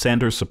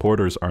Sanders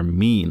supporters are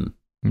mean.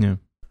 Yeah.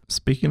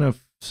 Speaking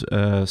of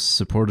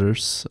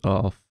supporters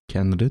of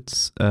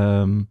candidates,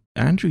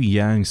 Andrew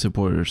Yang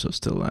supporters are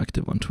still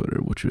active on Twitter,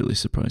 which really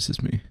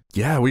surprises me.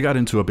 Yeah, we got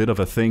into a bit of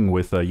a thing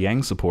with a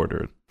Yang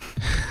supporter.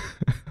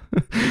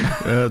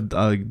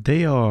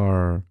 They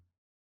are,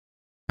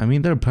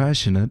 they're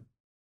passionate.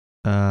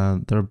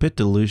 They're a bit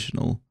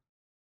delusional,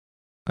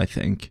 I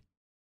think.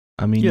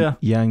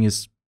 Yang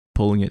is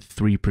polling at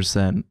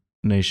 3%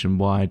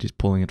 nationwide. He's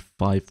polling at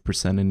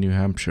 5% in New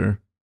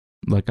Hampshire.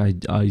 Like,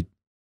 I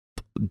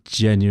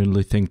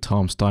genuinely think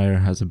Tom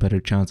Steyer has a better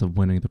chance of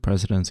winning the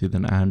presidency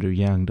than Andrew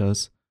Yang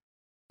does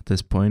at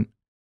this point.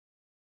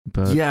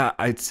 But yeah,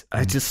 I've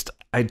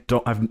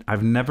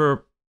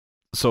never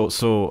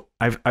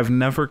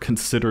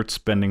considered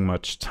spending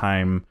much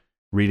time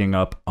reading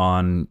up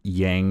on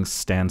Yang's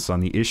stance on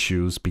the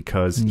issues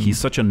because he's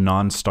such a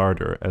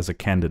non-starter as a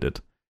candidate.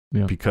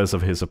 Because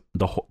of his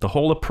the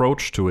whole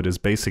approach to it is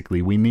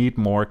basically, we need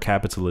more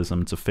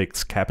capitalism to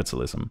fix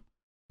capitalism.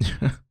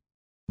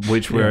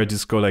 Where I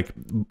just go like,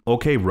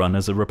 okay, run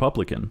as a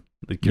Republican.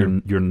 Like,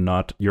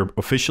 you're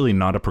officially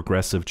not a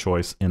progressive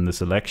choice in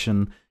this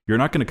election. You're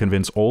not going to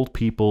convince old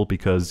people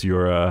because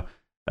you're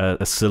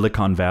a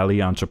Silicon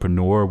Valley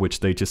entrepreneur, which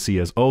they just see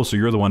as, oh, so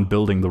you're the one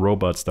building the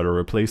robots that are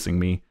replacing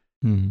me.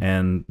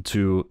 And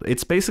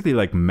it's basically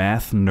like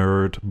math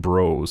nerd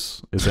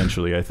bros,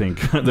 essentially. I think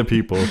the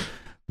people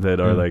that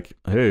are like,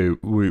 hey,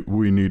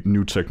 we need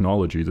new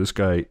technology. This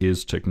guy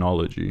is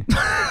technology.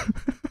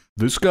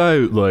 This guy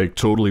like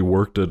totally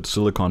worked at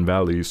Silicon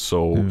Valley,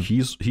 so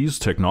he's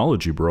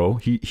technology, bro.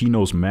 He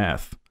knows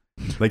math.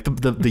 Like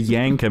the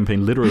Yang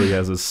campaign literally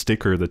has a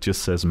sticker that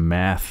just says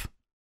math.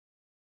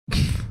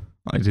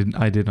 I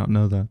did not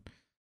know that.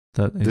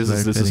 This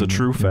is a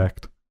true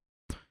fact.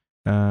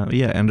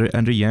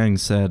 Andrew Yang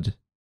said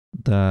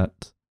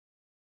that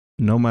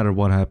no matter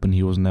what happened,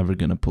 he was never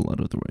gonna pull out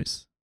of the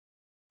race.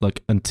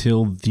 Like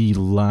until the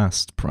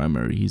last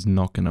primary, he's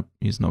not gonna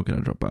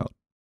drop out.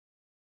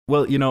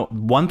 Well, you know,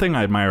 one thing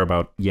I admire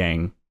about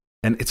Yang,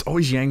 and it's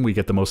always Yang we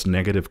get the most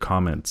negative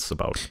comments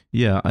about.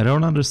 Yeah, I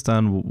don't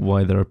understand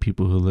why there are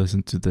people who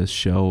listen to this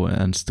show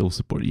and still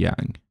support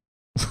Yang.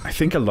 I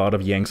think a lot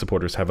of Yang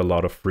supporters have a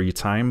lot of free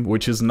time,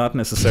 which is not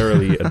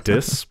necessarily a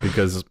diss,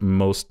 because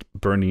most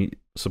Bernie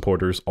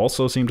supporters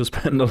also seem to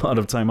spend a lot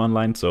of time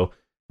online. So,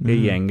 hey,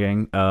 Yang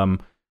gang.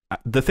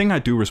 The thing I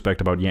do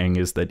respect about Yang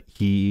is that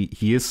he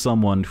is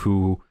someone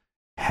who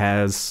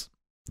has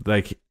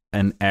like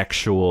an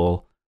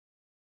actual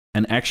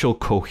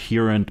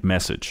coherent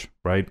message,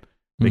 right?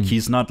 Like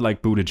he's not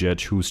like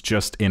Buttigieg, who's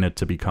just in it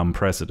to become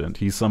president.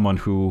 He's someone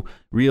who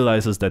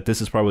realizes that this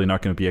is probably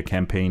not going to be a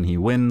campaign he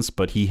wins,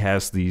 but he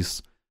has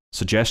these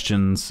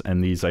suggestions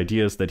and these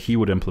ideas that he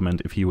would implement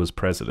if he was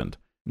president.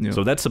 Yeah.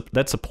 So that's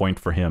a point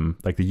for him.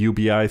 Like the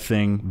UBI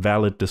thing,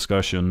 valid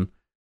discussion,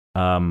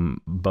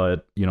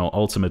 but you know,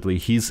 ultimately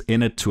he's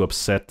in it to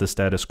upset the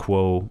status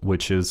quo,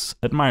 which is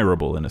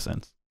admirable in a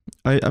sense.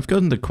 I've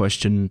gotten the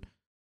question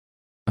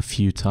a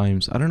few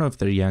times. I don't know if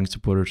they're Yang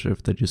supporters or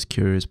if they're just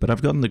curious, but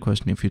I've gotten the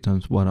question a few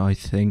times what I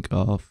think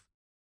of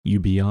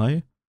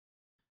UBI.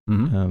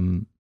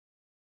 And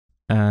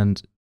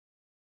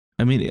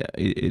I mean,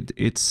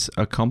 it's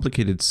a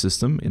complicated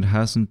system. It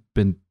hasn't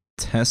been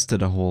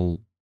tested a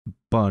whole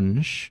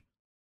bunch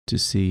to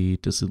see,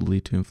 does it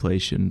lead to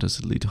inflation? Does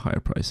it lead to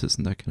higher prices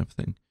and that kind of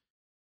thing?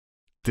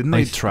 Didn't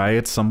they try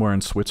it somewhere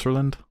in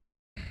Switzerland?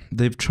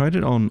 They've tried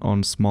it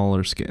on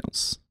smaller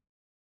scales.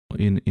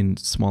 In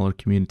smaller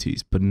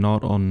communities, but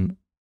not on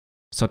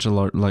such a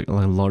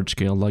large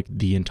scale like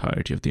the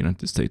entirety of the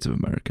United States of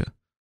America.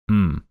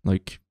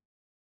 Like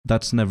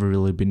that's never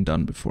really been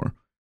done before.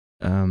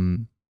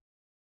 And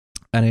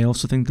I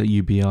also think that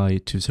UBI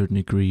to a certain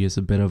degree is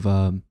a bit of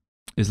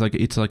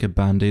it's like a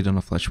band-aid on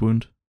a flesh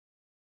wound.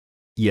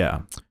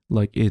 Yeah.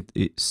 Like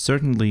it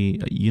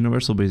certainly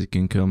universal basic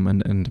income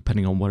and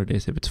depending on what it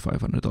is, if it's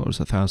 $500,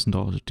 $1,000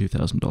 or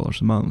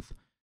 $2,000 a month,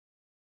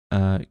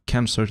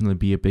 can certainly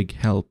be a big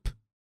help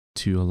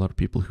to a lot of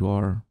people who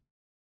are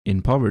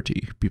in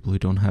poverty, people who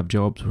don't have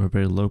jobs, who are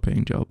very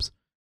low-paying jobs.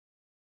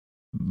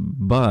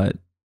 But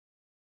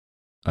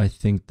I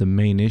think the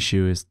main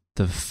issue is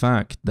the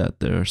fact that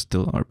there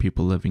still are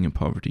people living in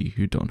poverty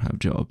who don't have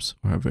jobs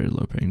or have very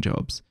low-paying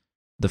jobs.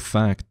 The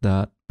fact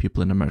that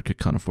people in America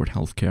can't afford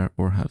healthcare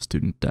or have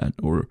student debt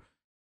or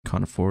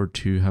can't afford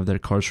to have their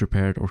cars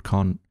repaired or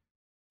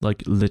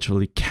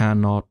literally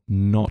cannot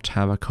not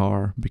have a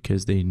car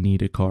because they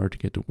need a car to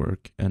get to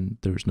work and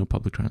there's no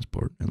public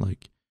transport. And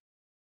like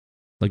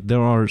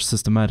there are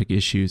systematic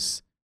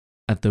issues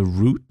at the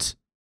root,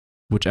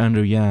 which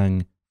Andrew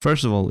Yang,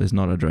 first of all, is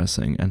not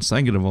addressing. And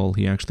second of all,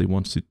 he actually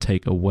wants to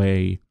take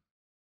away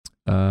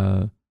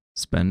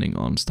spending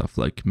on stuff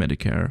like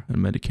Medicare and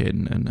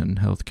Medicaid and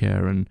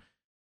healthcare and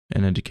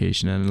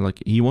education. And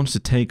like he wants to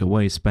take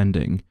away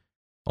spending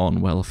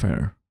on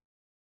welfare.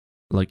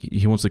 Like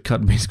he wants to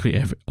cut basically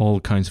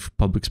all kinds of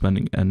public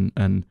spending and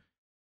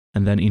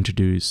then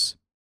introduce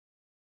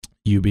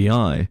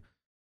UBI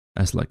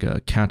as like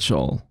a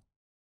catch-all,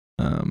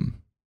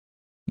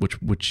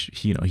 which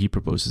he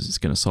proposes is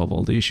going to solve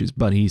all the issues.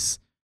 But he's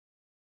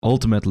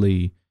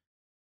ultimately,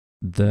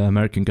 the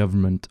American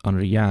government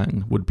under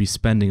Yang would be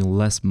spending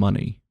less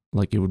money.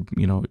 Like it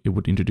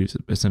would introduce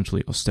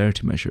essentially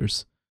austerity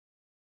measures,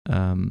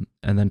 and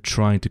then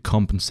trying to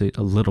compensate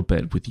a little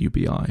bit with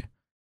UBI.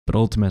 But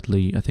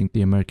ultimately, I think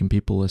the American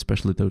people,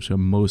 especially those who are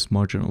most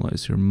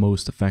marginalized, who are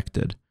most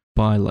affected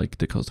by like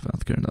the cost of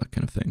healthcare and that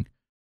kind of thing,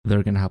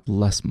 they're going to have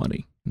less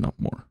money, not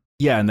more.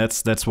 Yeah, and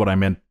that's what I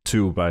meant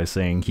too by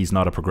saying he's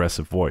not a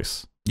progressive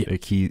voice. Yeah,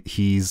 like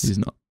he's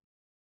not.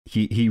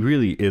 He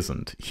really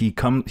isn't. He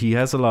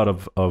has a lot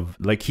of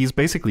like he's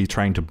basically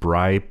trying to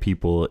bribe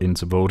people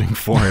into voting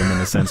for him in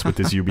a sense with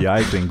this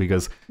UBI thing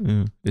because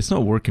it's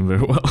not working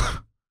very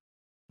well.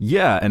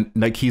 Yeah, and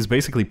like he's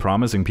basically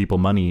promising people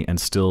money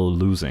and still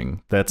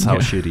losing. That's how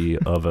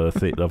shitty of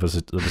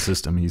a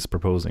system he's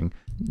proposing.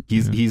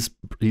 He's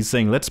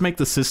saying let's make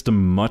the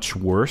system much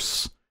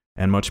worse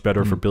and much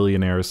better for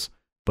billionaires,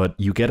 but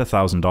you get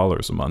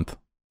 $1,000 a month.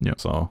 Yeah.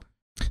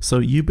 So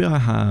UBI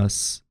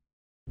has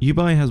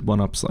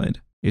one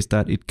upside, is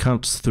that it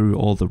cuts through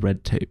all the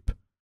red tape.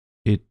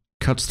 It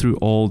cuts through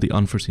all the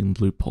unforeseen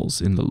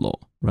loopholes in the law,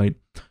 right?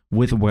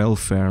 With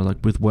welfare,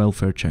 like with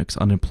welfare checks,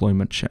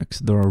 unemployment checks,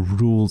 there are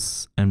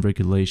rules and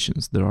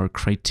regulations. There are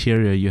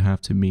criteria you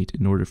have to meet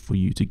in order for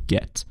you to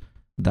get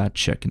that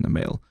check in the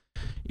mail.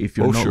 If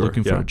you're not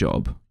looking for a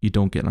job, you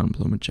don't get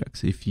unemployment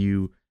checks. If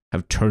you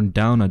have turned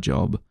down a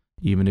job,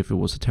 even if it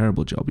was a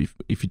terrible job,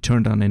 if you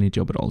turn down any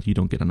job at all, you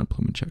don't get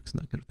unemployment checks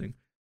and that kind of thing.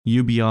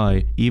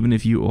 UBI, even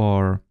if you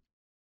are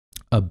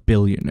a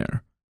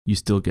billionaire, you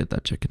still get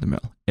that check in the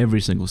mail. Every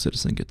single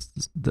citizen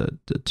gets the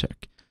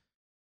check.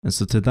 And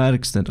so to that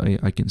extent,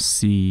 I can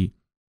see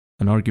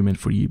an argument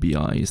for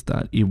UBI is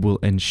that it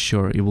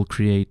will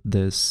create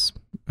this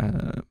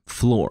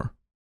floor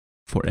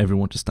for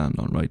everyone to stand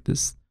on, right?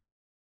 This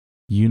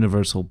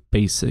universal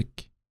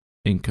basic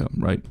income,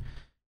 right?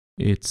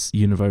 It's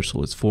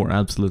universal. It's for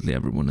absolutely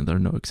everyone, and there are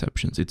no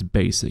exceptions. It's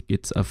basic.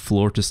 It's a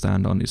floor to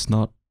stand on. It's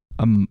not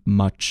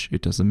much.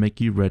 It doesn't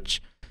make you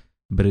rich,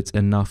 but it's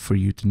enough for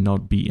you to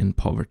not be in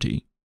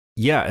poverty.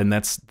 Yeah, and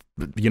that's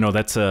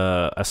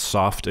a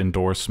soft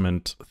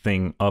endorsement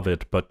thing of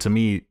it. But to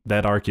me,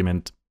 that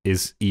argument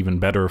is even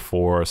better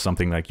for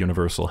something like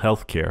universal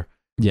healthcare.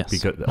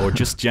 Yes. Or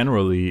just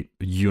generally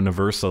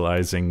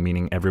universalizing,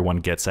 meaning everyone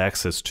gets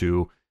access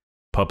to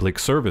public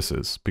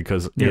services.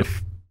 Because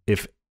if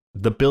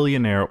the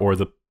billionaire or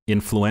the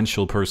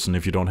influential person,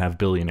 if you don't have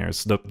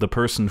billionaires, the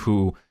person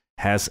who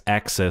has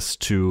access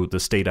to the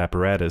state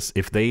apparatus,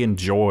 if they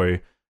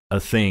enjoy a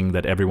thing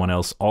that everyone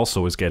else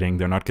also is getting,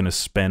 they're not going to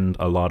spend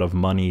a lot of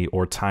money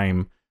or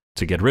time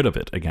to get rid of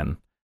it again.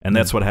 And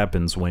that's what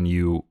happens when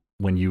you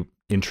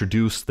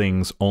introduce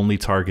things only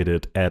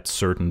targeted at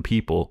certain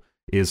people,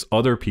 is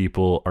other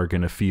people are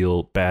going to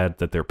feel bad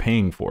that they're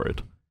paying for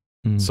it.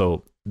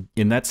 So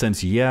in that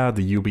sense, yeah,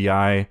 the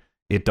UBI,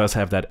 it does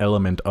have that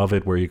element of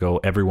it where you go,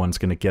 everyone's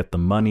going to get the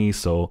money,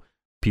 so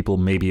people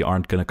maybe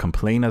aren't going to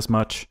complain as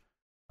much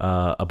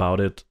about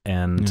it,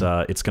 and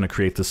it's going to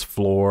create this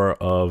floor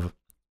of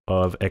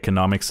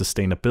economic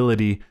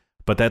sustainability.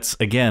 But that's,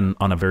 again,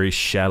 on a very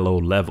shallow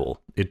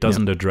level. It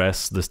doesn't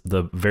address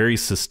the very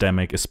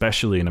systemic,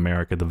 especially in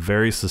America, the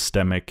very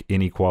systemic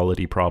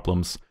inequality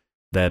problems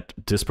that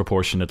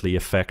disproportionately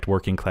affect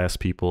working class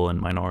people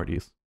and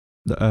minorities.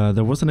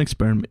 There was an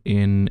experiment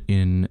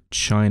in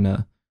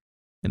China,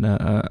 and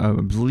I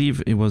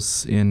believe it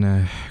was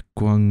in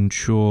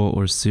Guangzhou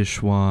or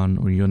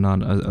Sichuan or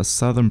Yunnan, a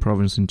southern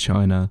province in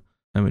China.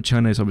 I mean,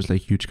 China is obviously a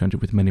huge country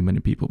with many,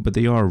 many people, but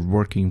they are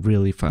working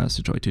really fast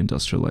to try to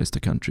industrialize the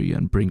country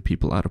and bring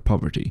people out of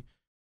poverty.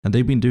 And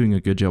they've been doing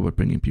a good job at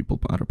bringing people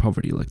out of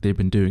poverty. Like, they've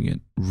been doing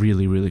it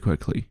really, really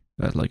quickly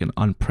at like an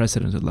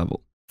unprecedented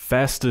level.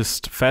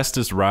 Fastest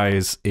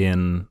rise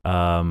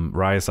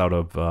out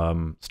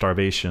of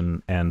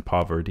starvation and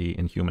poverty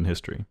in human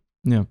history.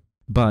 Yeah.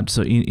 But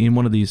so in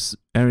one of these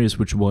areas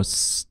which was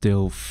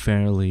still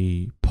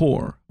fairly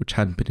poor, which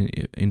hadn't been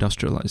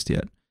industrialized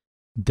yet,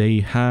 they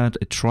had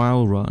a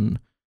trial run.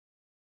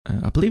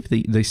 I believe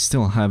they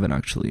still have it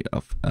actually,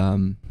 of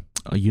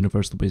a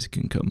universal basic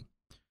income.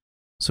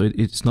 So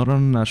it's not on a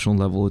national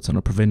level, it's on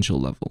a provincial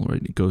level,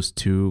 right? It goes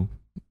to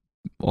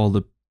all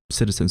the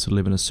citizens who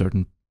live in a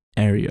certain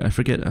area. I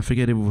forget if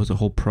it was a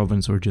whole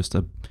province or just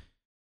a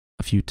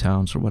few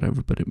towns or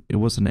whatever, but it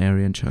was an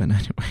area in China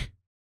anyway.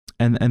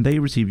 And they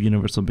received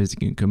universal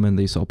basic income, and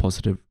they saw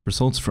positive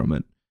results from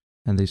it.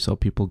 And they saw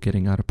people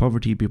getting out of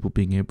poverty, people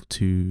being able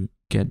to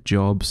get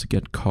jobs,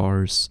 get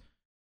cars,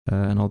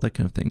 and all that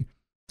kind of thing.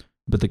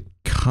 But the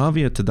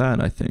caveat to that,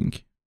 I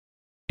think,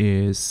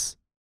 is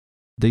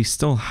they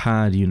still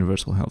had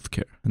universal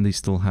healthcare, and they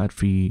still had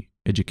free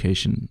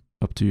education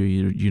up to a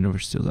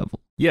university level.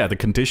 Yeah, the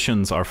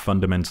conditions are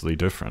fundamentally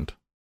different.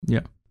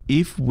 Yeah.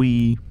 If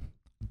we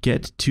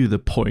get to the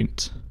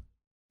point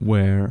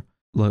where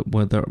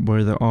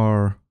there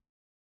are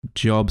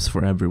jobs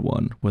for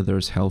everyone, where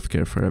there's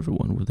healthcare for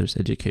everyone, where there's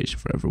education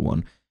for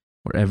everyone,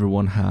 where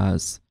everyone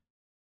has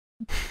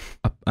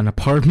an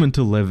apartment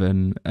to live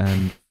in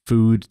and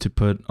food to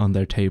put on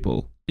their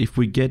table, if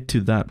we get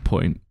to that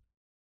point,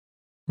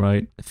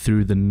 right,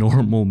 through the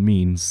normal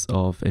means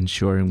of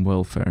ensuring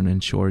welfare and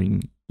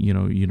ensuring,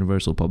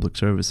 universal public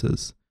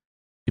services,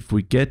 if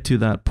we get to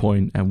that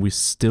point and we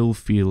still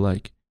feel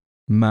like,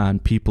 man,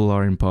 people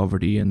are in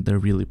poverty and they're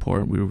really poor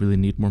and we really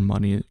need more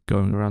money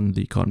going around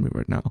the economy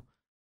right now,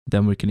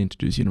 then we can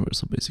introduce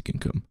universal basic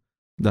income.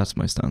 That's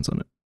my stance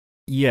on it.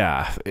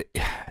 Yeah,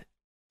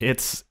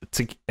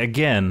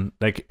 again,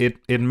 like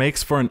it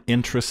makes for an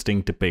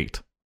interesting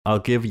debate. I'll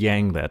give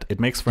Yang that.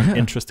 It makes for an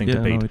interesting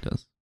debate. No, it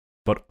does.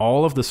 But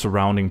all of the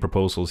surrounding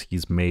proposals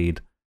he's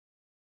made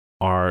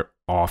are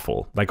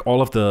awful. Like,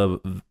 all of the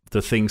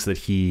things that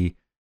he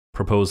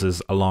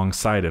proposes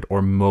alongside it,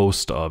 or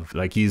most of,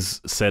 like,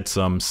 he's said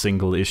some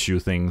single issue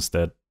things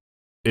that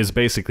is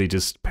basically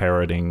just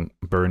parroting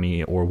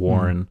Bernie or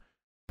Warren.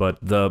 But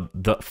the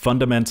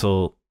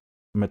fundamental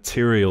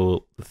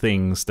material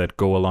things that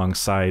go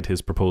alongside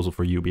his proposal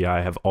for UBI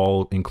have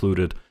all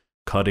included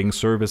cutting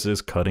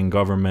services, cutting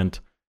government,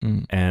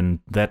 and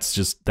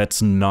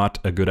that's not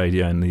a good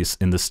idea in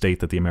the state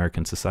that the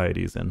American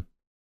society is in.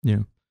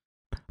 Yeah,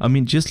 I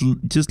mean,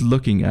 just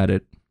looking at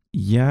it,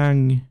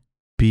 Yang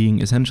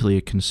being essentially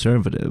a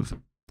conservative,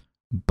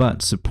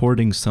 but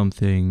supporting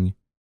something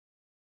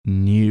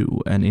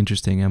new and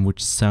interesting and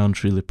which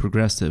sounds really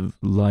progressive,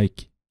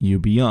 like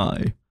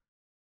UBI,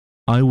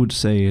 I would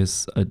say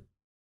is a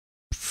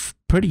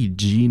pretty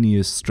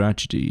genius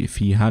strategy if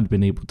he had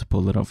been able to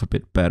pull it off a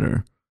bit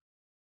better,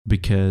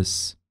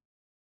 because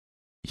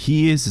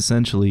he is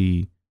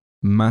essentially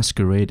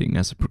masquerading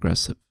as a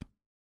progressive.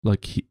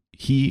 Like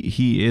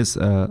he is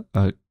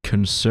a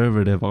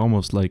conservative,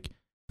 almost like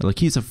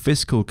he's a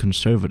fiscal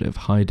conservative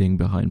hiding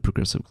behind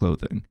progressive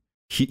clothing.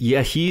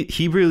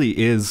 He really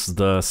is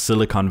the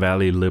Silicon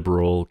Valley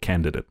liberal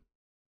candidate.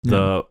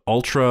 The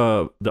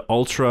ultra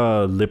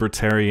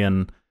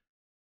libertarian,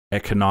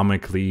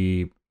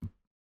 economically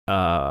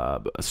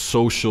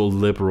social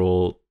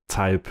liberal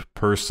type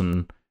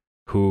person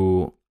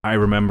who I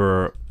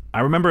remember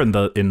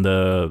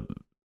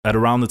at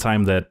around the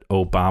time that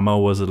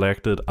Obama was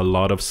elected, a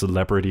lot of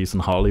celebrities in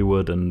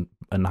Hollywood and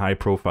high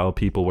profile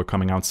people were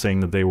coming out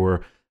saying that they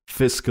were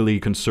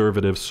fiscally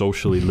conservative,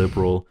 socially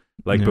liberal,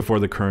 before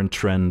the current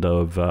trend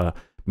of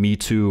Me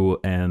Too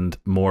and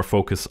more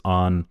focus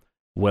on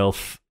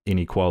wealth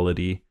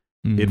inequality.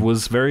 It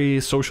was very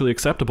socially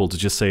acceptable to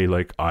just say,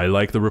 like, I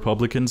like the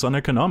Republicans on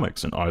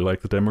economics and I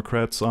like the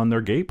Democrats on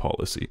their gay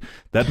policy.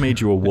 That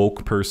made you a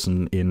woke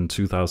person in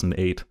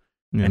 2008.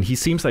 Yeah. And he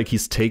seems like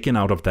he's taken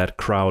out of that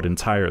crowd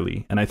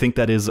entirely. And I think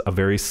that is a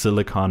very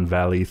Silicon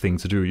Valley thing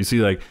to do. You see,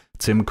 like,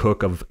 Tim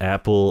Cook of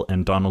Apple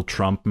and Donald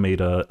Trump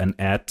made an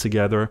ad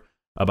together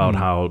about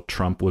how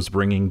Trump was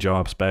bringing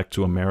jobs back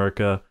to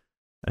America.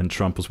 And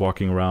Trump was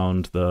walking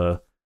around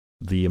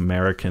the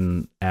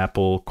American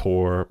Apple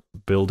core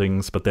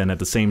buildings. But then at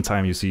the same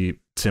time, you see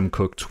Tim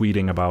Cook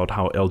tweeting about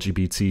how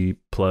LGBT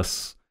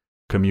plus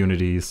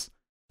communities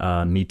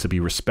need to be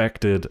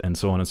respected and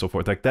so on and so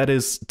forth. Like, that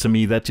is, to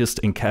me, that just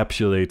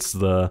encapsulates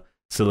the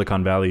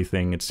Silicon Valley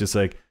thing. It's just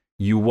like,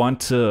 you want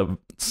to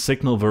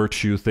signal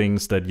virtue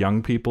things that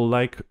young people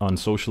like on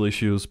social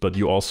issues, but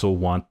you also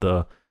want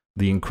the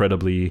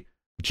incredibly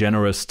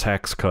generous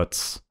tax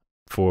cuts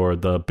for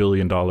the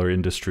billion-dollar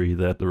industry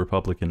that the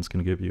Republicans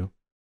can give you.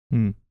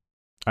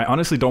 I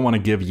honestly don't want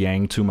to give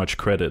Yang too much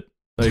credit.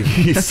 Like,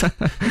 he's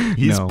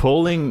no.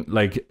 Polling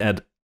like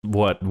at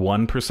what,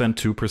 1%,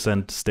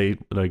 2% state,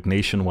 like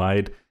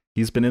nationwide.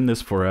 He's been in this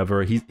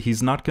forever.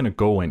 He's not going to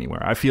go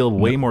anywhere. I feel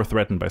way more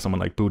threatened by someone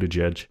like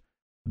Buttigieg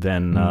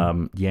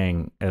than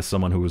Yang, as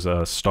someone who's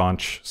a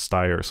staunch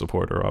Steyer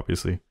supporter,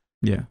 obviously.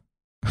 Yeah.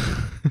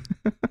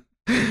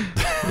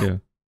 Yeah.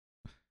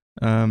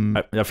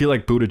 I feel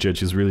like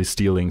Buttigieg is really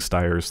stealing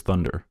Steyer's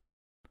thunder.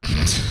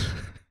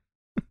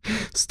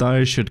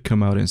 Steyer should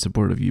come out in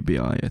support of UBI,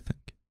 I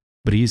think.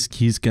 But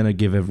he's gonna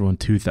give everyone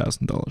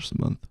 $2,000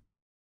 a month.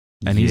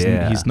 And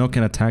he's not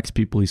gonna tax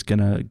people, he's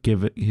gonna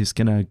give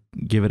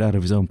it out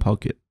of his own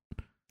pocket.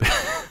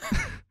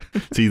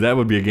 See, that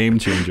would be a game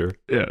changer.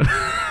 Yeah.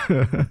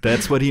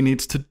 That's what he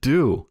needs to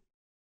do.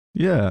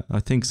 Yeah, I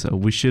think so.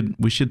 We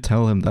should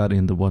tell him that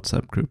in the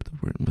WhatsApp group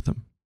that we're in with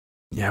him.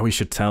 Yeah, we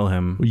should tell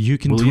him. Well, you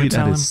can tweet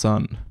at his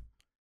son.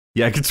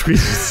 Yeah, I can tweet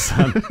at his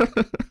son.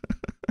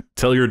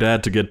 Tell your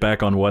dad to get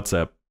back on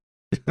WhatsApp.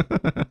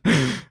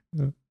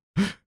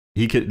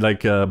 He could,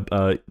 like,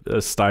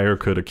 Steyer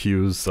could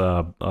accuse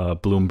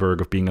Bloomberg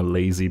of being a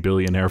lazy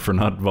billionaire for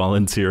not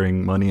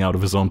volunteering money out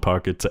of his own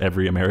pocket to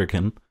every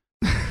American.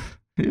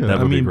 Yeah,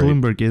 I mean,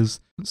 Bloomberg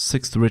is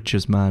 6th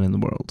richest man in the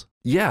world.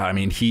 Yeah, I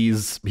mean,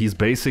 he's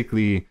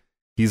basically,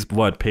 he's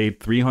paid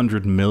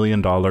 $300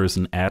 million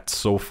in ads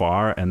so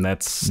far, and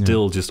that's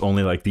still just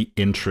only like the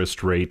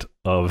interest rate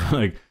of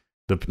like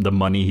the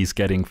money he's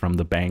getting from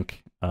the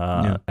bank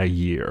a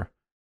year.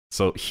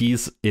 So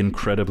he's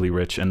incredibly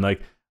rich, and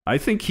like, I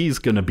think he's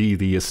gonna be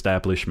the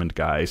establishment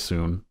guy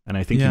soon, and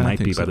I think he might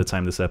be by the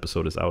time this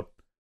episode is out.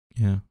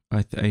 Yeah,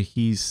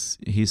 he's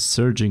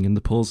surging in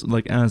the polls.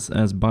 Like, as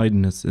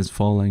Biden is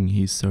falling,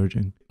 he's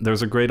surging.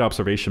 There's a great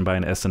observation by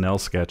an SNL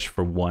sketch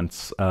for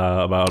once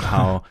about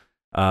how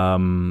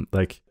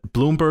like,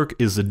 Bloomberg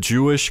is a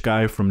Jewish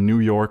guy from New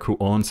York who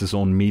owns his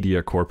own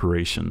media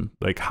corporation.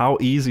 Like, how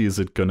easy is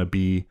it gonna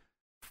be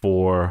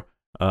for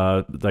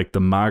like the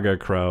MAGA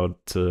crowd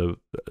to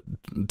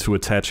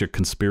attach a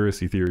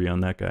conspiracy theory on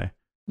that guy?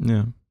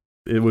 Yeah,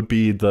 it would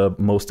be the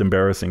most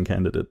embarrassing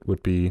candidate,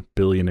 would be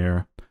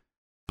billionaire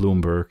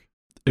Bloomberg.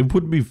 It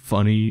would be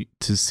funny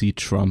to see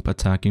Trump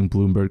attacking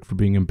Bloomberg for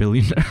being a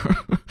billionaire.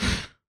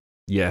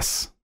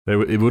 Yes,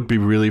 it would be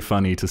really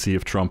funny to see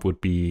if Trump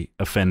would be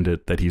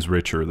offended that he's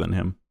richer than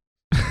him.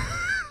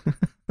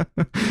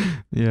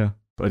 Yeah,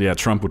 but yeah,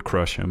 Trump would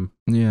crush him.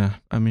 Yeah,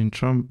 I mean,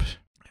 Trump,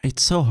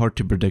 it's so hard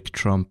to predict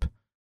Trump,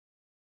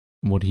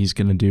 what he's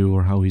gonna do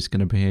or how he's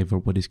gonna behave or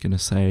what he's gonna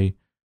say.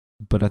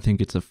 But I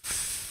think it's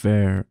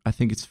fair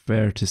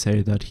to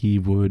say that he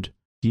would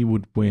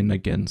win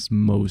against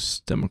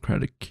most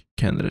Democratic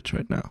candidates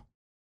right now.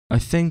 I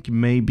think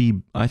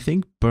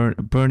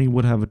Bernie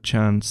would have a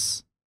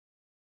chance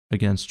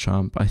against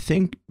Trump. I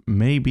think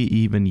maybe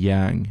even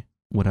Yang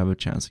would have a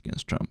chance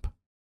against Trump.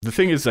 The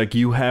thing is, like,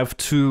 you have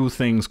two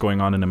things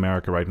going on in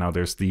America right now.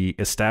 There's the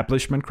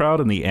establishment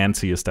crowd and the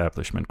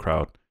anti-establishment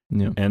crowd.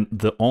 Yeah. And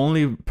the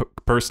only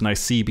person I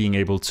see being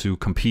able to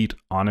compete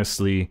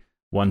honestly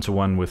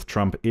one-to-one with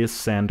Trump is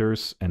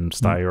Sanders, and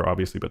Steyer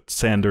obviously, but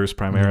Sanders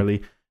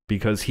primarily,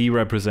 because he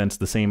represents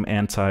the same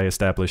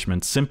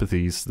anti-establishment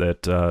sympathies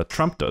that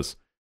Trump does.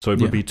 So it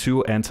would be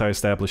two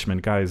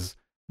anti-establishment guys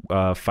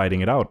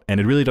fighting it out. And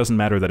it really doesn't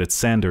matter that it's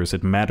Sanders.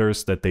 It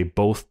matters that they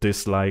both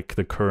dislike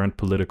the current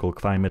political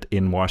climate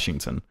in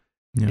Washington.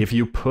 Yeah. If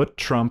you put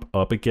Trump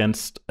up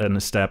against an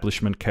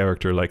establishment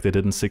character like they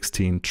did in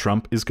 2016,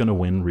 Trump is going to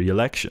win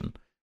re-election.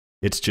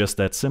 It's just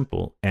that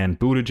simple. And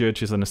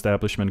Buttigieg is an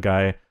establishment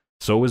guy.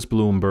 So is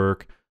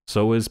Bloomberg.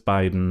 So is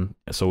Biden.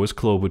 So is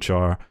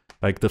Klobuchar.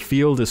 Like, the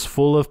field is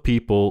full of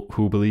people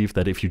who believe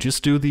that if you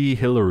just do the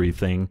Hillary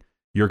thing,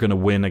 you're going to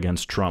win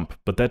against Trump.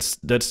 But that's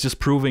just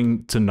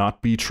proving to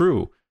not be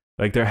true.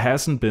 Like, there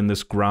hasn't been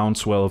this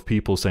groundswell of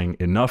people saying,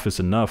 enough is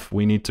enough.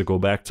 We need to go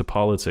back to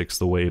politics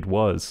the way it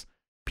was.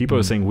 People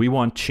are saying, we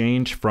want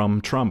change from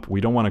Trump.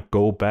 We don't want to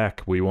go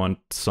back. We want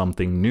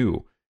something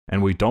new.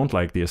 And we don't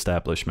like the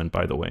establishment,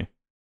 by the way.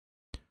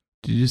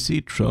 Did you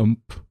see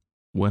Trump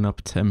went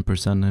up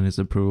 10% in his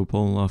approval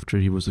poll after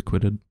he was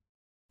acquitted?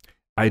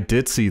 I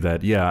did see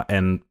that, yeah.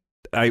 And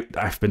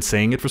I've been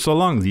saying it for so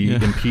long. The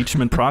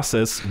impeachment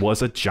process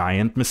was a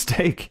giant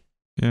mistake.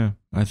 Yeah,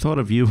 I thought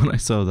of you when I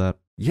saw that.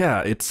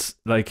 Yeah, it's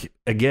like,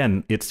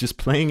 again, it's just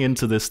playing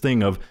into this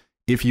thing of,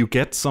 if you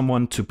get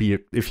someone to be,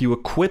 if you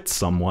acquit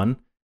someone,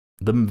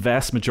 the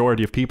vast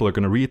majority of people are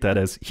going to read that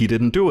as he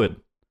didn't do it.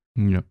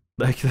 Yeah.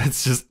 Like,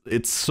 that's just,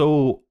 it's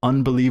so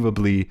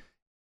unbelievably,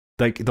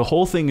 like, the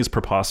whole thing is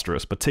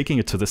preposterous, but taking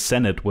it to the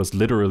Senate was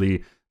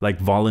literally like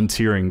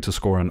volunteering to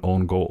score an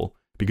own goal,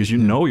 because you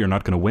know you're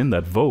not going to win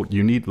that vote.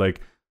 You need like,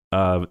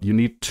 you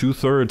need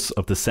 2/3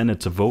 of the Senate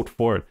to vote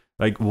for it.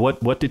 Like,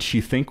 what did she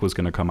think was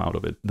going to come out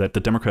of it? That the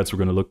Democrats were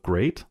going to look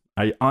great?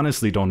 I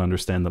honestly don't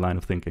understand the line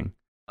of thinking.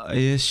 I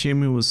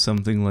assume it was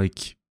something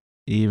like,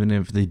 even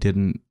if they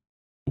didn't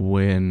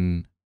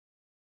win,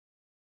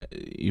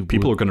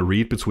 people are going to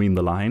read between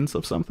the lines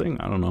of something.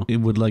 I don't know. It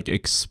would like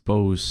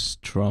expose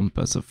Trump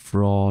as a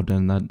fraud,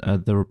 and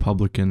that the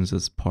Republicans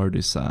as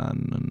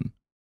partisan and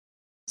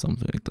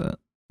something like that.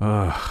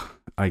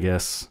 I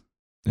guess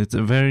it's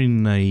a very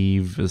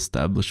naive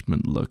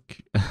establishment look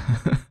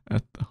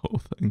at the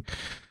whole thing.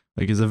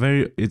 Like, it's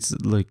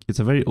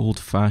a very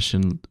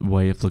old-fashioned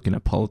way of looking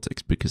at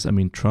politics, because I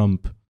mean,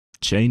 Trump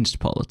changed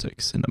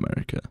politics in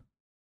America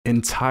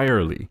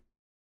entirely.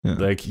 Yeah.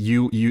 Like,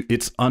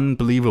 it's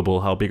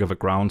unbelievable how big of a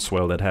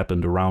groundswell that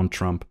happened around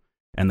Trump,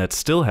 and that's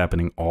still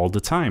happening all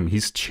the time.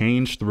 He's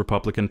changed the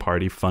Republican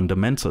Party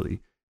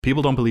fundamentally.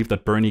 People don't believe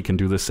that Bernie can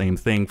do the same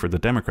thing for the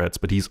Democrats,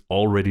 but he's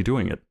already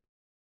doing it.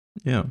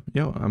 Yeah.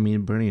 I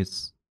mean, Bernie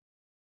is,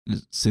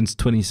 since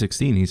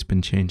 2016, he's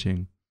been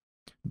changing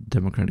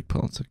Democratic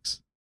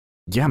politics.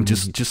 Yeah,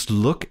 just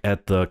look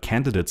at the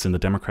candidates in the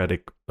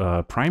Democratic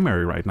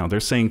primary right now. They're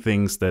saying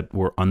things that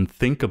were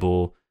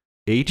unthinkable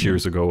 8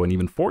 years ago and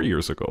even 4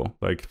 years ago,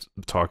 like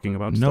talking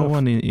about no stuff.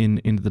 one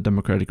in the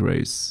Democratic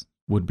race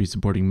would be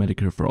supporting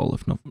Medicare for all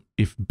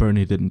if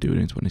Bernie didn't do it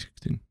in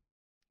 2016.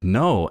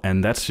 No,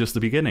 and that's just the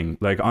beginning.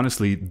 Like,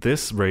 honestly,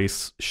 this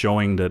race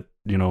showing that,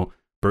 you know,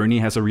 Bernie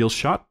has a real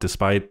shot,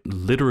 despite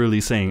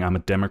literally saying I'm a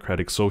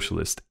democratic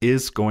socialist,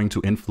 is going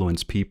to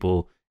influence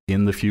people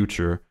in the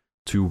future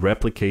to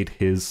replicate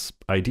his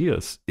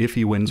ideas, if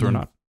he wins or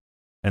not.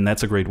 And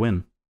that's a great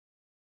win.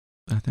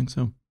 I think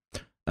so.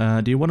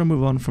 Do you want to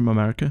move on from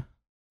America?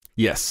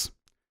 Yes.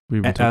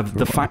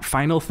 The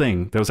final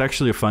thing, there was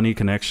actually a funny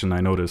connection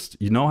I noticed.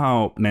 You know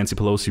how Nancy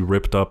Pelosi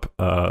ripped up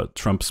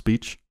Trump's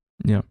speech?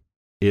 Yeah.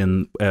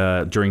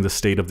 During the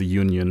State of the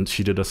Union,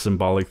 she did a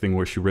symbolic thing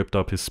where she ripped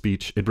up his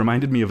speech. It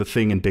reminded me of a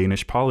thing in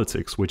Danish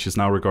politics, which is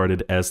now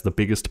regarded as the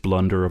biggest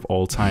blunder of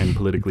all time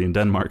politically in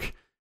Denmark,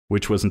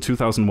 which was in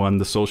 2001,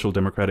 the Social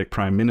Democratic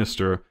Prime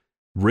Minister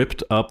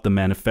ripped up the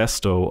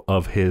manifesto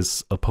of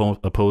his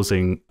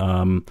opposing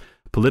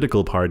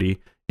political party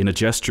in a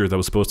gesture that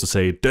was supposed to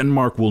say,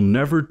 Denmark will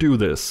never do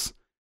this.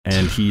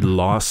 And he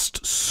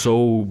lost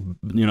so,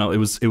 you know, it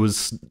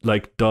was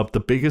like dubbed the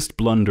biggest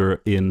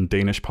blunder in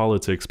Danish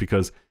politics,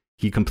 because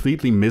he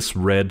completely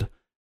misread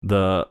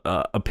the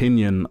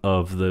opinion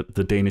of the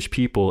Danish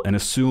people and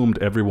assumed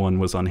everyone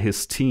was on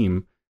his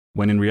team,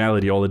 when in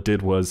reality all it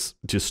did was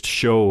just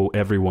show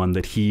everyone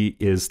that he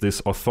is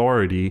this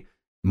authority,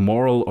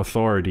 moral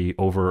authority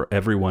over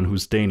everyone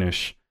who's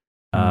Danish,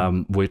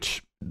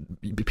 which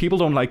people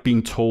don't like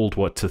being told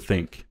what to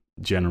think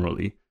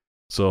generally.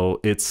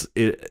 So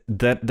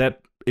that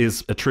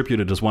is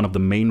attributed as one of the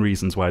main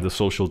reasons why the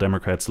Social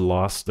Democrats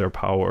lost their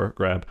power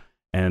grab,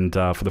 and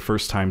for the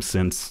first time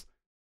since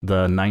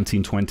the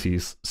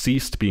 1920s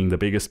ceased being the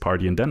biggest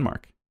party in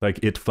Denmark. Like,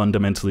 it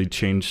fundamentally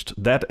changed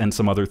that and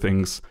some other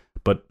things,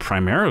 but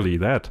primarily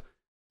that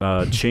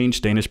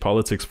changed Danish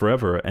politics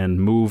forever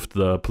and moved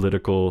the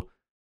political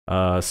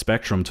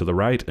spectrum to the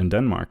right in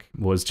Denmark.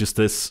 Was just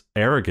this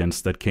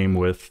arrogance that came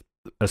with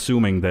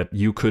assuming that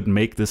you could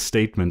make this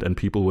statement and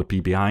people would be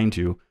behind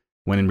you,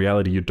 when in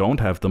reality you don't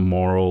have the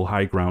moral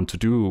high ground to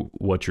do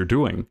what you're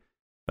doing.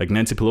 Like,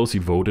 Nancy Pelosi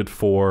voted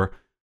for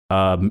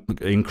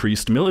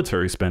increased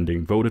military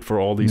spending, voted for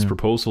all these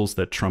proposals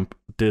that Trump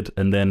did,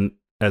 and then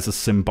as a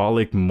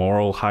symbolic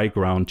moral high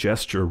ground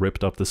gesture,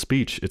 ripped up the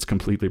speech. It's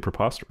completely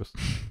preposterous.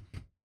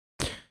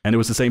 And it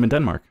was the same in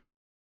Denmark.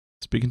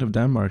 Speaking of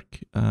Denmark,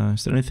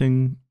 is there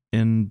anything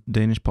in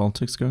Danish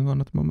politics going on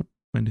at the moment?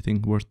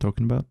 Anything worth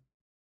talking about?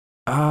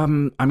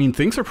 I mean,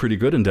 things are pretty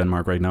good in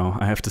Denmark right now,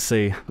 I have to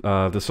say.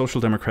 The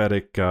Social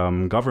Democratic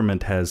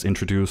government has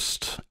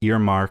introduced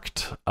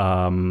earmarked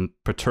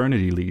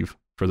paternity leave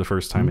for the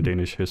first time in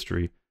Danish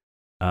history.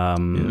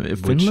 Finland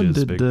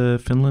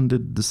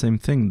did the same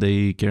thing.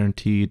 They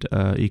guaranteed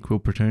equal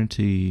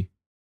paternity.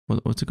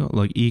 What's it called?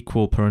 Like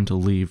equal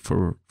parental leave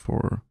for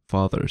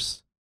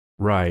fathers.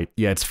 Right.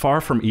 Yeah, it's far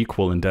from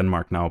equal in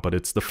Denmark now, but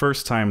it's the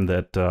first time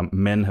that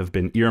men have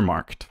been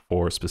earmarked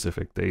for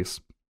specific days,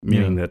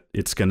 meaning that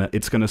it's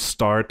gonna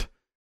start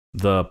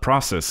the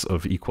process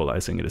of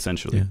equalizing it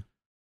essentially. Yeah.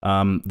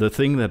 The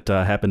thing that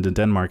happened in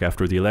Denmark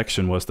after the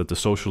election was that the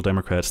Social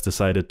Democrats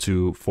decided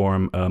to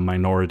form a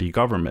minority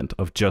government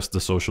of just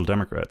the Social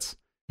Democrats,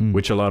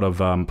 which a lot of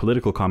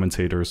political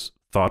commentators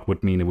thought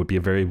would mean it would be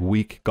a very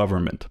weak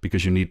government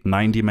because you need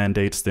 90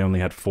 mandates. They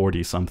only had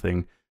 40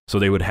 something. So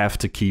they would have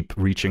to keep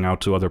reaching out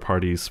to other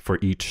parties for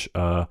each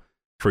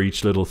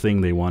little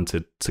thing they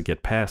wanted to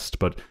get passed.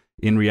 But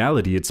in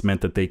reality, it's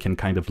meant that they can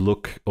kind of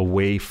look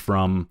away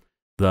from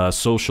the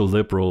social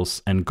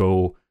liberals and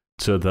go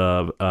to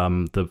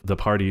the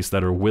parties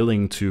that are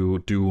willing to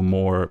do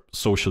more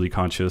socially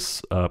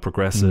conscious,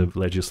 progressive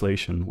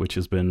legislation, which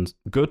has been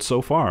good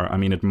so far. I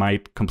mean, it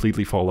might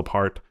completely fall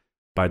apart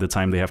by the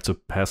time they have to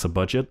pass a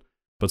budget.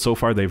 But so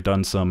far, they've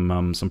done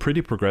some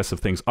pretty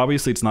progressive things.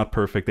 Obviously, it's not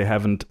perfect. They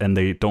haven't, and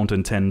they don't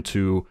intend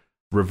to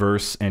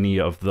reverse any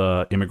of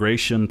the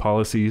immigration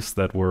policies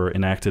that were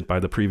enacted by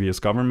the previous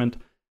government.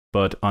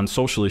 But on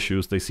social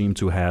issues, they seem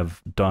to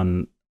have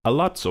done a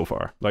lot so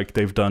far. Like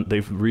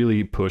they've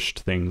really pushed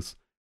things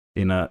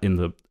in a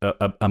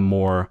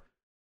more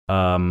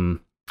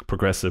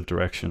progressive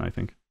direction, I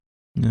think.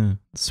 Yeah,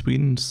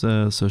 Sweden's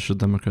Social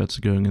Democrats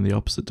are going in the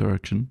opposite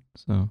direction.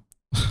 So.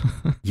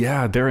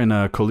 Yeah, they're in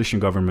a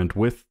coalition government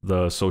with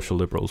the social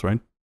liberals,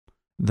 right?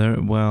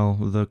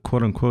 The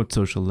quote-unquote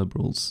social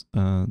liberals.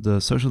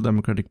 The Social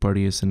Democratic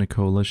Party is in a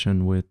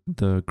coalition with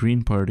the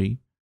Green Party,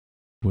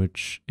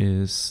 which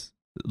is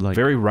like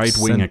very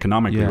right-wing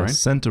economically, right?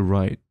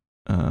 Center-right.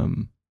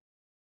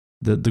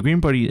 The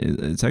Green Party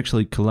is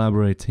actually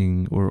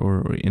collaborating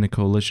or in a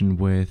coalition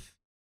with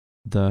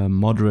the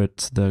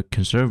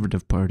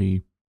Conservative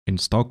Party in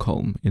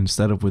Stockholm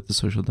instead of with the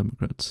Social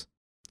Democrats.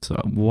 So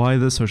why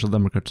the Social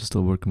Democrats are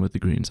still working with the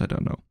Greens, I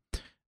don't know.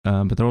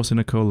 But they're also in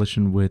a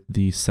coalition with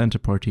the Center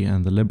Party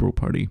and the Liberal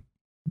Party.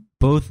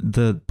 Both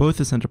the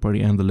Center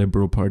Party and the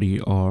Liberal Party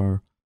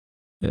are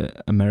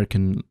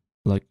American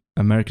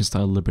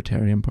style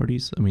libertarian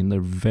parties. I mean,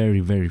 they're very,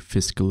 very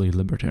fiscally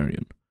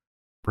libertarian.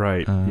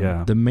 Right.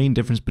 Yeah. The main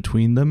difference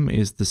between them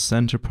is the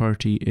Center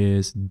Party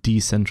is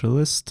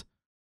decentralist,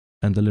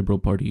 and the Liberal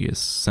Party is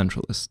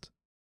centralist.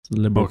 So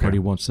the Liberal Party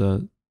wants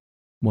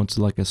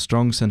like a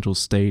strong central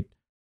state,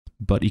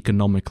 but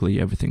economically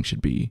everything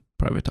should be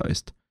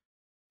privatized.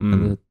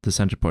 And the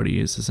Center Party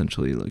is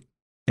essentially like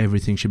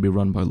everything should be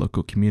run by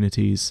local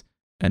communities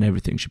and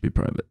everything should be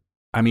private.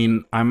 I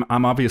mean, I'm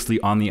obviously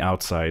on the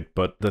outside,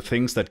 but the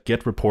things that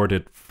get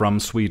reported from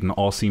Sweden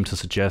all seem to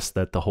suggest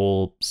that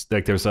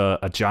there's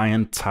a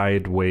giant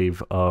tide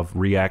wave of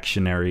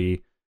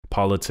reactionary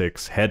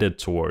politics headed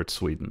towards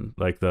Sweden.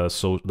 Like the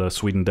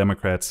Sweden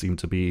Democrats seem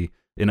to be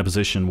in a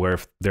position where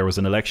if there was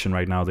an election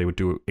right now, they would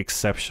do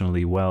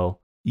exceptionally well.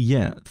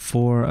 Yeah,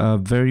 for a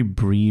very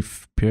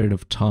brief period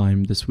of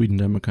time, the Sweden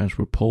Democrats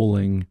were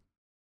polling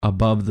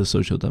above the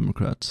Social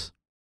Democrats.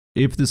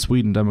 If the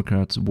Sweden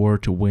Democrats were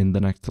to win the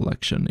next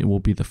election, it will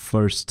be the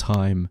first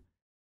time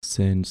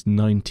since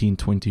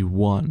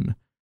 1921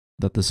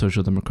 that the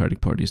Social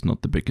Democratic Party is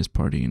not the biggest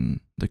party in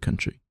the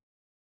country.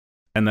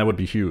 And that would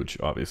be huge,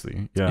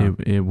 obviously. Yeah,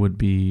 it would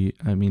be.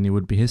 I mean, it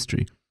would be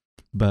history.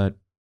 But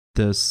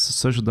the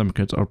Social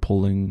Democrats are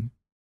polling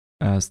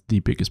as the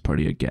biggest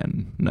party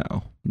again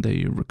now.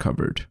 They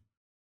recovered.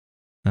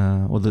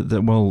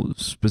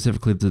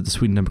 Specifically the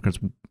Sweden Democrats,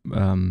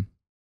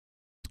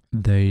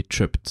 they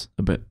tripped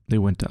a bit. They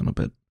went down a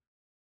bit.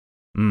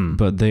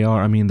 But they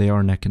are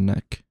neck and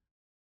neck.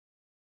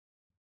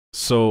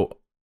 So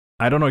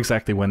I don't know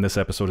exactly when this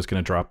episode is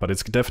going to drop, but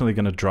it's definitely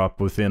going to drop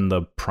within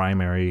the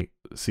primary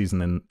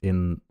season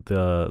in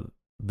the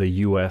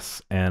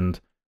US. And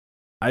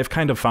I've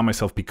kind of found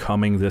myself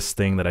becoming this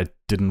thing that I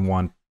didn't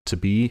want to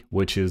be,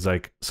 which is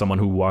like someone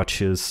who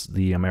watches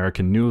the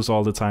American news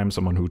all the time,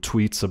 someone who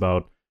tweets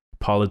about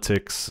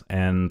politics,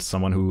 and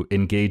someone who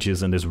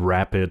engages in this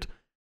rapid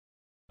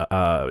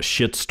continuing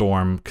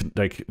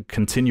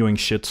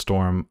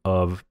shitstorm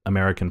of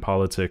American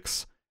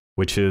politics,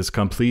 which is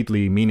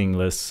completely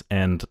meaningless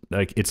and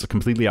like it's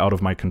completely out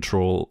of my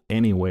control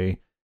anyway,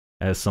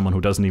 as someone who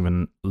doesn't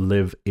even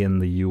live in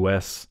the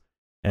US.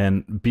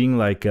 And being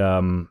like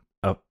a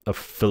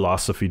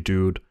philosophy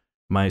dude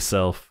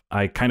myself,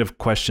 I kind of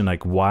question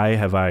like, why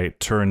have I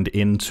turned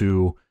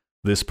into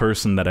this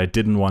person that I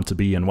didn't want to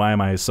be, and why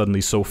am I suddenly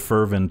so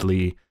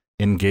fervently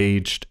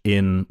engaged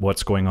in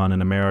what's going on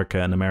in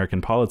America and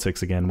American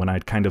politics again, when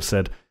I'd kind of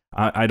said,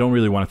 I don't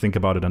really want to think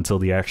about it until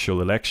the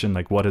actual election.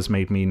 Like, what has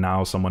made me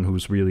now someone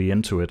who's really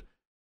into it?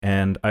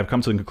 And I've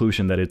come to the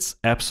conclusion that it's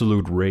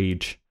absolute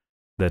rage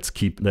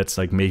that's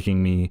like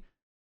making me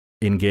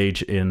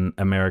engage in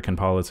American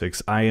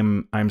politics.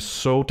 I'm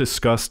so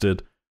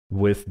disgusted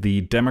with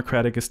the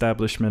Democratic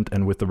establishment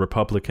and with the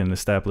Republican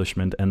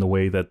establishment and the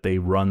way that they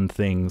run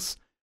things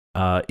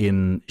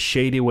in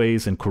shady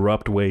ways, in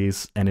corrupt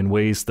ways, and in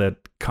ways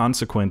that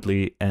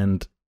consequently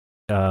and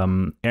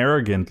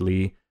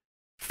arrogantly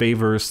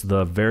favors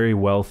the very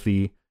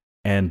wealthy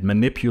and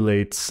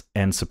manipulates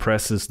and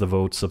suppresses the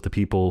votes of the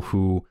people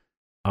who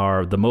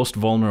are the most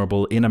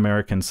vulnerable in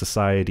American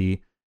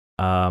society,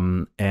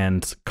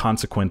 and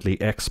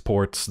consequently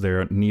exports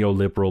their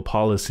neoliberal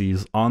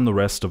policies on the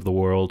rest of the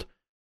world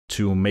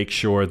to make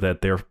sure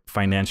that their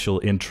financial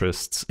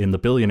interests in the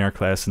billionaire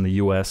class in the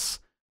US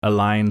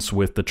aligns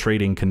with the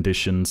trading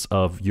conditions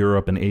of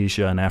Europe and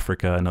Asia and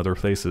Africa and other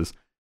places.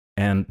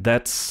 And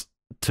that's,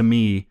 to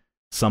me,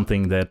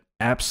 something that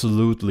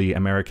absolutely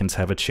Americans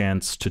have a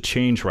chance to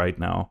change right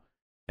now,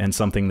 and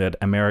something that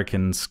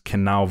Americans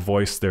can now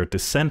voice their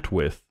dissent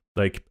with.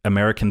 Like,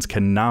 Americans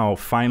can now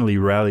finally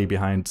rally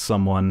behind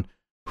someone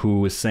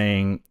who is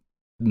saying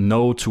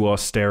no to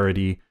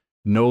austerity,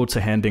 no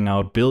to handing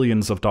out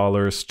billions of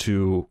dollars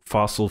to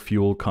fossil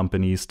fuel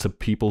companies, to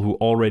people who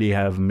already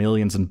have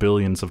millions and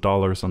billions of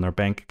dollars on their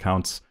bank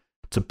accounts,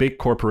 to big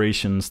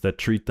corporations that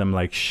treat them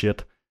like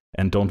shit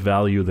and don't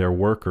value their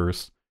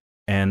workers.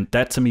 And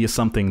that, to me, is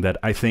something that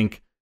I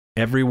think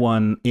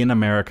everyone in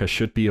America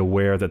should be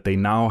aware that they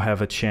now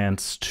have a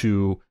chance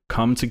to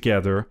come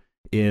together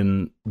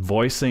in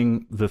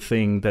voicing the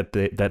thing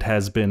that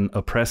has been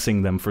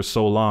oppressing them for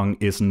so long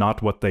is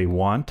not what they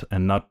want,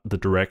 and not the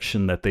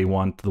direction that they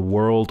want the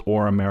world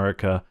or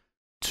America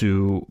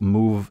to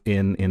move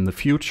in the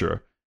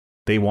future.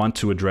 They want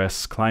to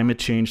address climate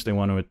change. They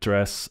want to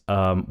address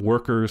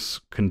workers'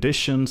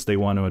 conditions. They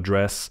want to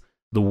address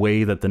the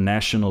way that the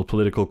national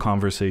political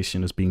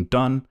conversation is being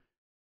done.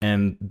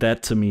 And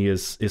that, to me,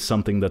 is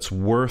something that's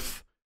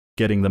worth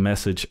getting the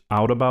message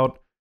out about.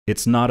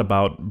 It's not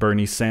about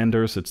Bernie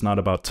Sanders. It's not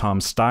about Tom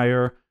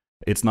Steyer.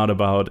 It's not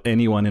about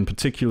anyone in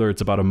particular.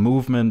 It's about a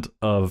movement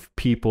of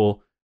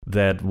people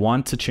that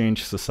want to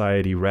change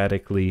society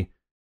radically.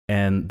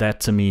 And that,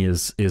 to me,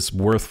 is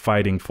worth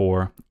fighting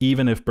for.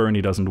 Even if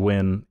Bernie doesn't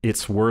win,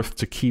 it's worth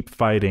to keep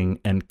fighting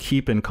and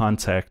keep in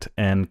contact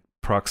and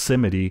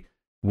proximity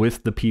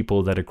with the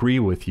people that agree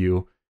with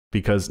you,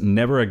 because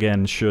never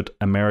again should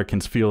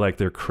Americans feel like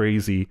they're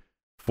crazy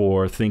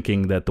for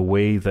thinking that the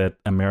way that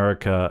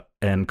America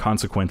and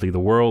consequently the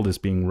world is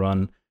being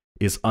run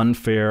is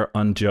unfair,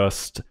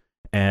 unjust,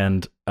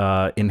 and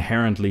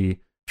inherently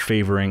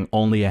favoring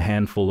only a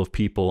handful of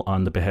people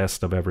on the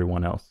behest of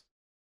everyone else.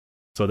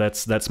 So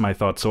that's my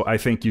thought. So I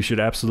think you should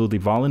absolutely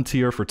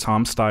volunteer for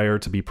Tom Steyer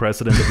to be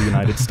president of the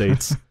United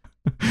States,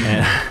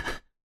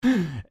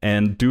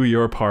 and do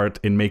your part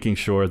in making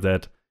sure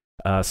that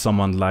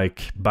someone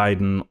like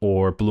Biden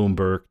or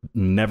Bloomberg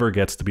never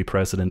gets to be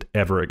president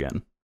ever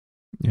again.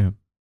 Yeah.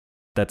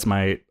 That's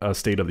my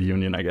State of the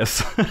Union, I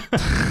guess.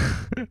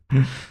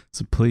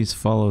 So please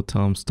follow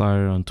Tom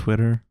Steyer on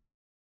Twitter.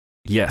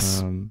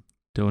 Yes.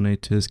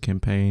 Donate to his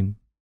campaign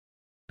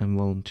and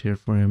volunteer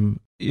for him.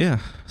 Yeah.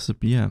 So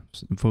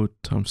vote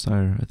Tom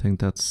Steyer. I think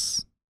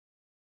that's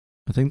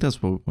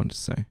what we want to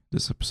say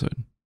this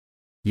episode.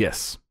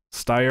 Yes.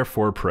 Steyer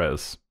for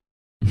Prez.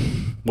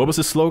 What was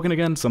his slogan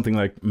again? Something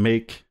like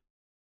 "Make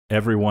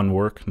everyone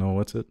work." No,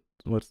 what's it?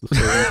 What's the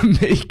slogan?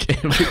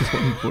 Make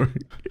everyone work.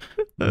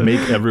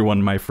 Make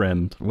everyone my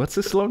friend. What's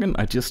the slogan?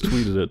 I just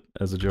tweeted it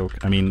as a joke.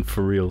 I mean,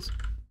 for reals.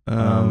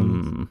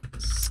 Slogan.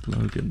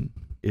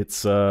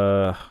 It's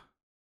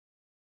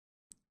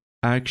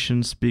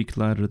actions speak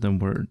louder than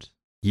words.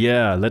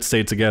 Yeah, let's say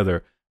it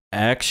together.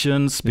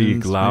 Actions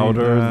speak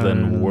louder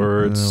than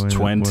words.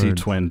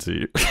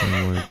 2020.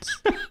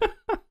 Words.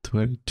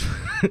 2020.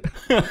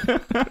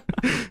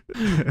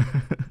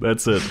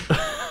 That's it.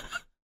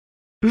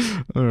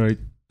 All right.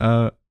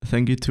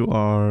 Thank you to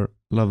our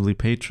lovely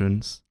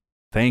patrons.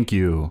 Thank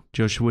you.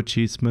 Joshua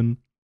Cheeseman,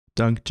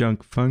 Dunk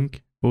Junk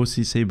Funk,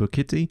 O.C. Sabo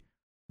Kitty,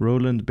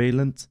 Roland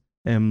Baylant,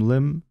 M.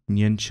 Lim,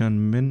 Nyen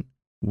Chan Min,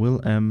 Will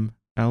M.,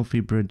 Alfie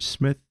Bridge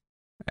Smith,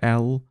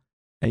 L.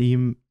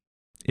 Emil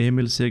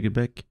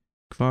Segerbeck,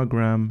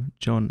 Kvagram,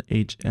 John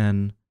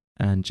H.N.,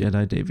 and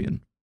Jedi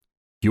Davian.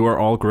 You are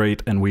all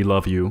great, and we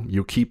love you.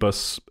 You keep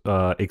us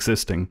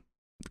existing.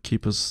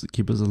 Keep us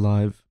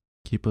alive.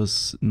 Keep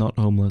us not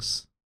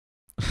homeless.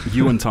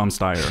 You and Tom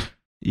Steyer.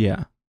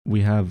 Yeah,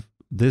 we have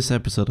this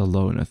episode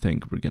alone. I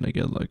think we're gonna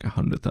get like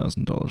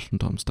 $100,000 from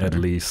Tom Steyer. At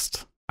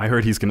least. I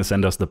heard he's gonna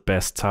send us the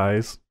best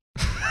ties.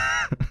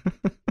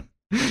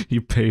 He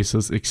pays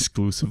us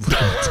exclusively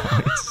on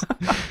ties.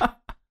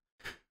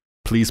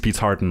 Please be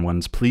tartan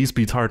ones. Please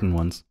be tartan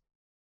ones.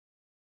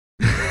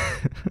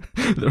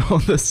 They're all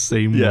the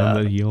same one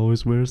that he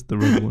always wears, the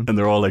red one. And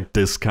they're all like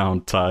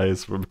discount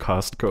ties from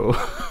Costco.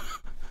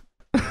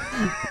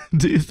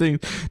 Do you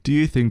think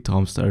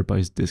Tom Steyer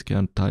buys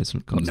discount ties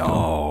from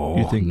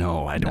Costco?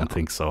 No, I don't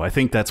think so. I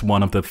think that's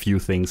one of the few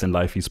things in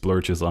life he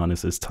splurges on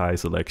is his tie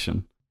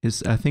selection.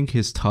 I think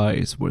his tie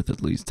is worth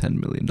at least $10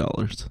 million.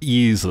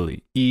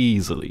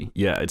 Easily.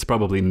 Yeah, it's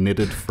probably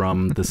knitted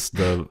from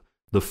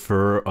the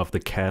fur of the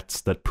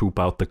cats that poop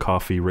out the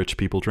coffee rich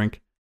people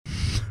drink.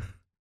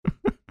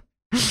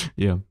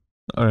 Yeah.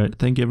 All right.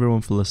 Thank you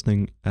everyone for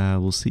listening.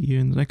 We'll see you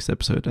in the next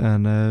episode.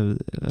 And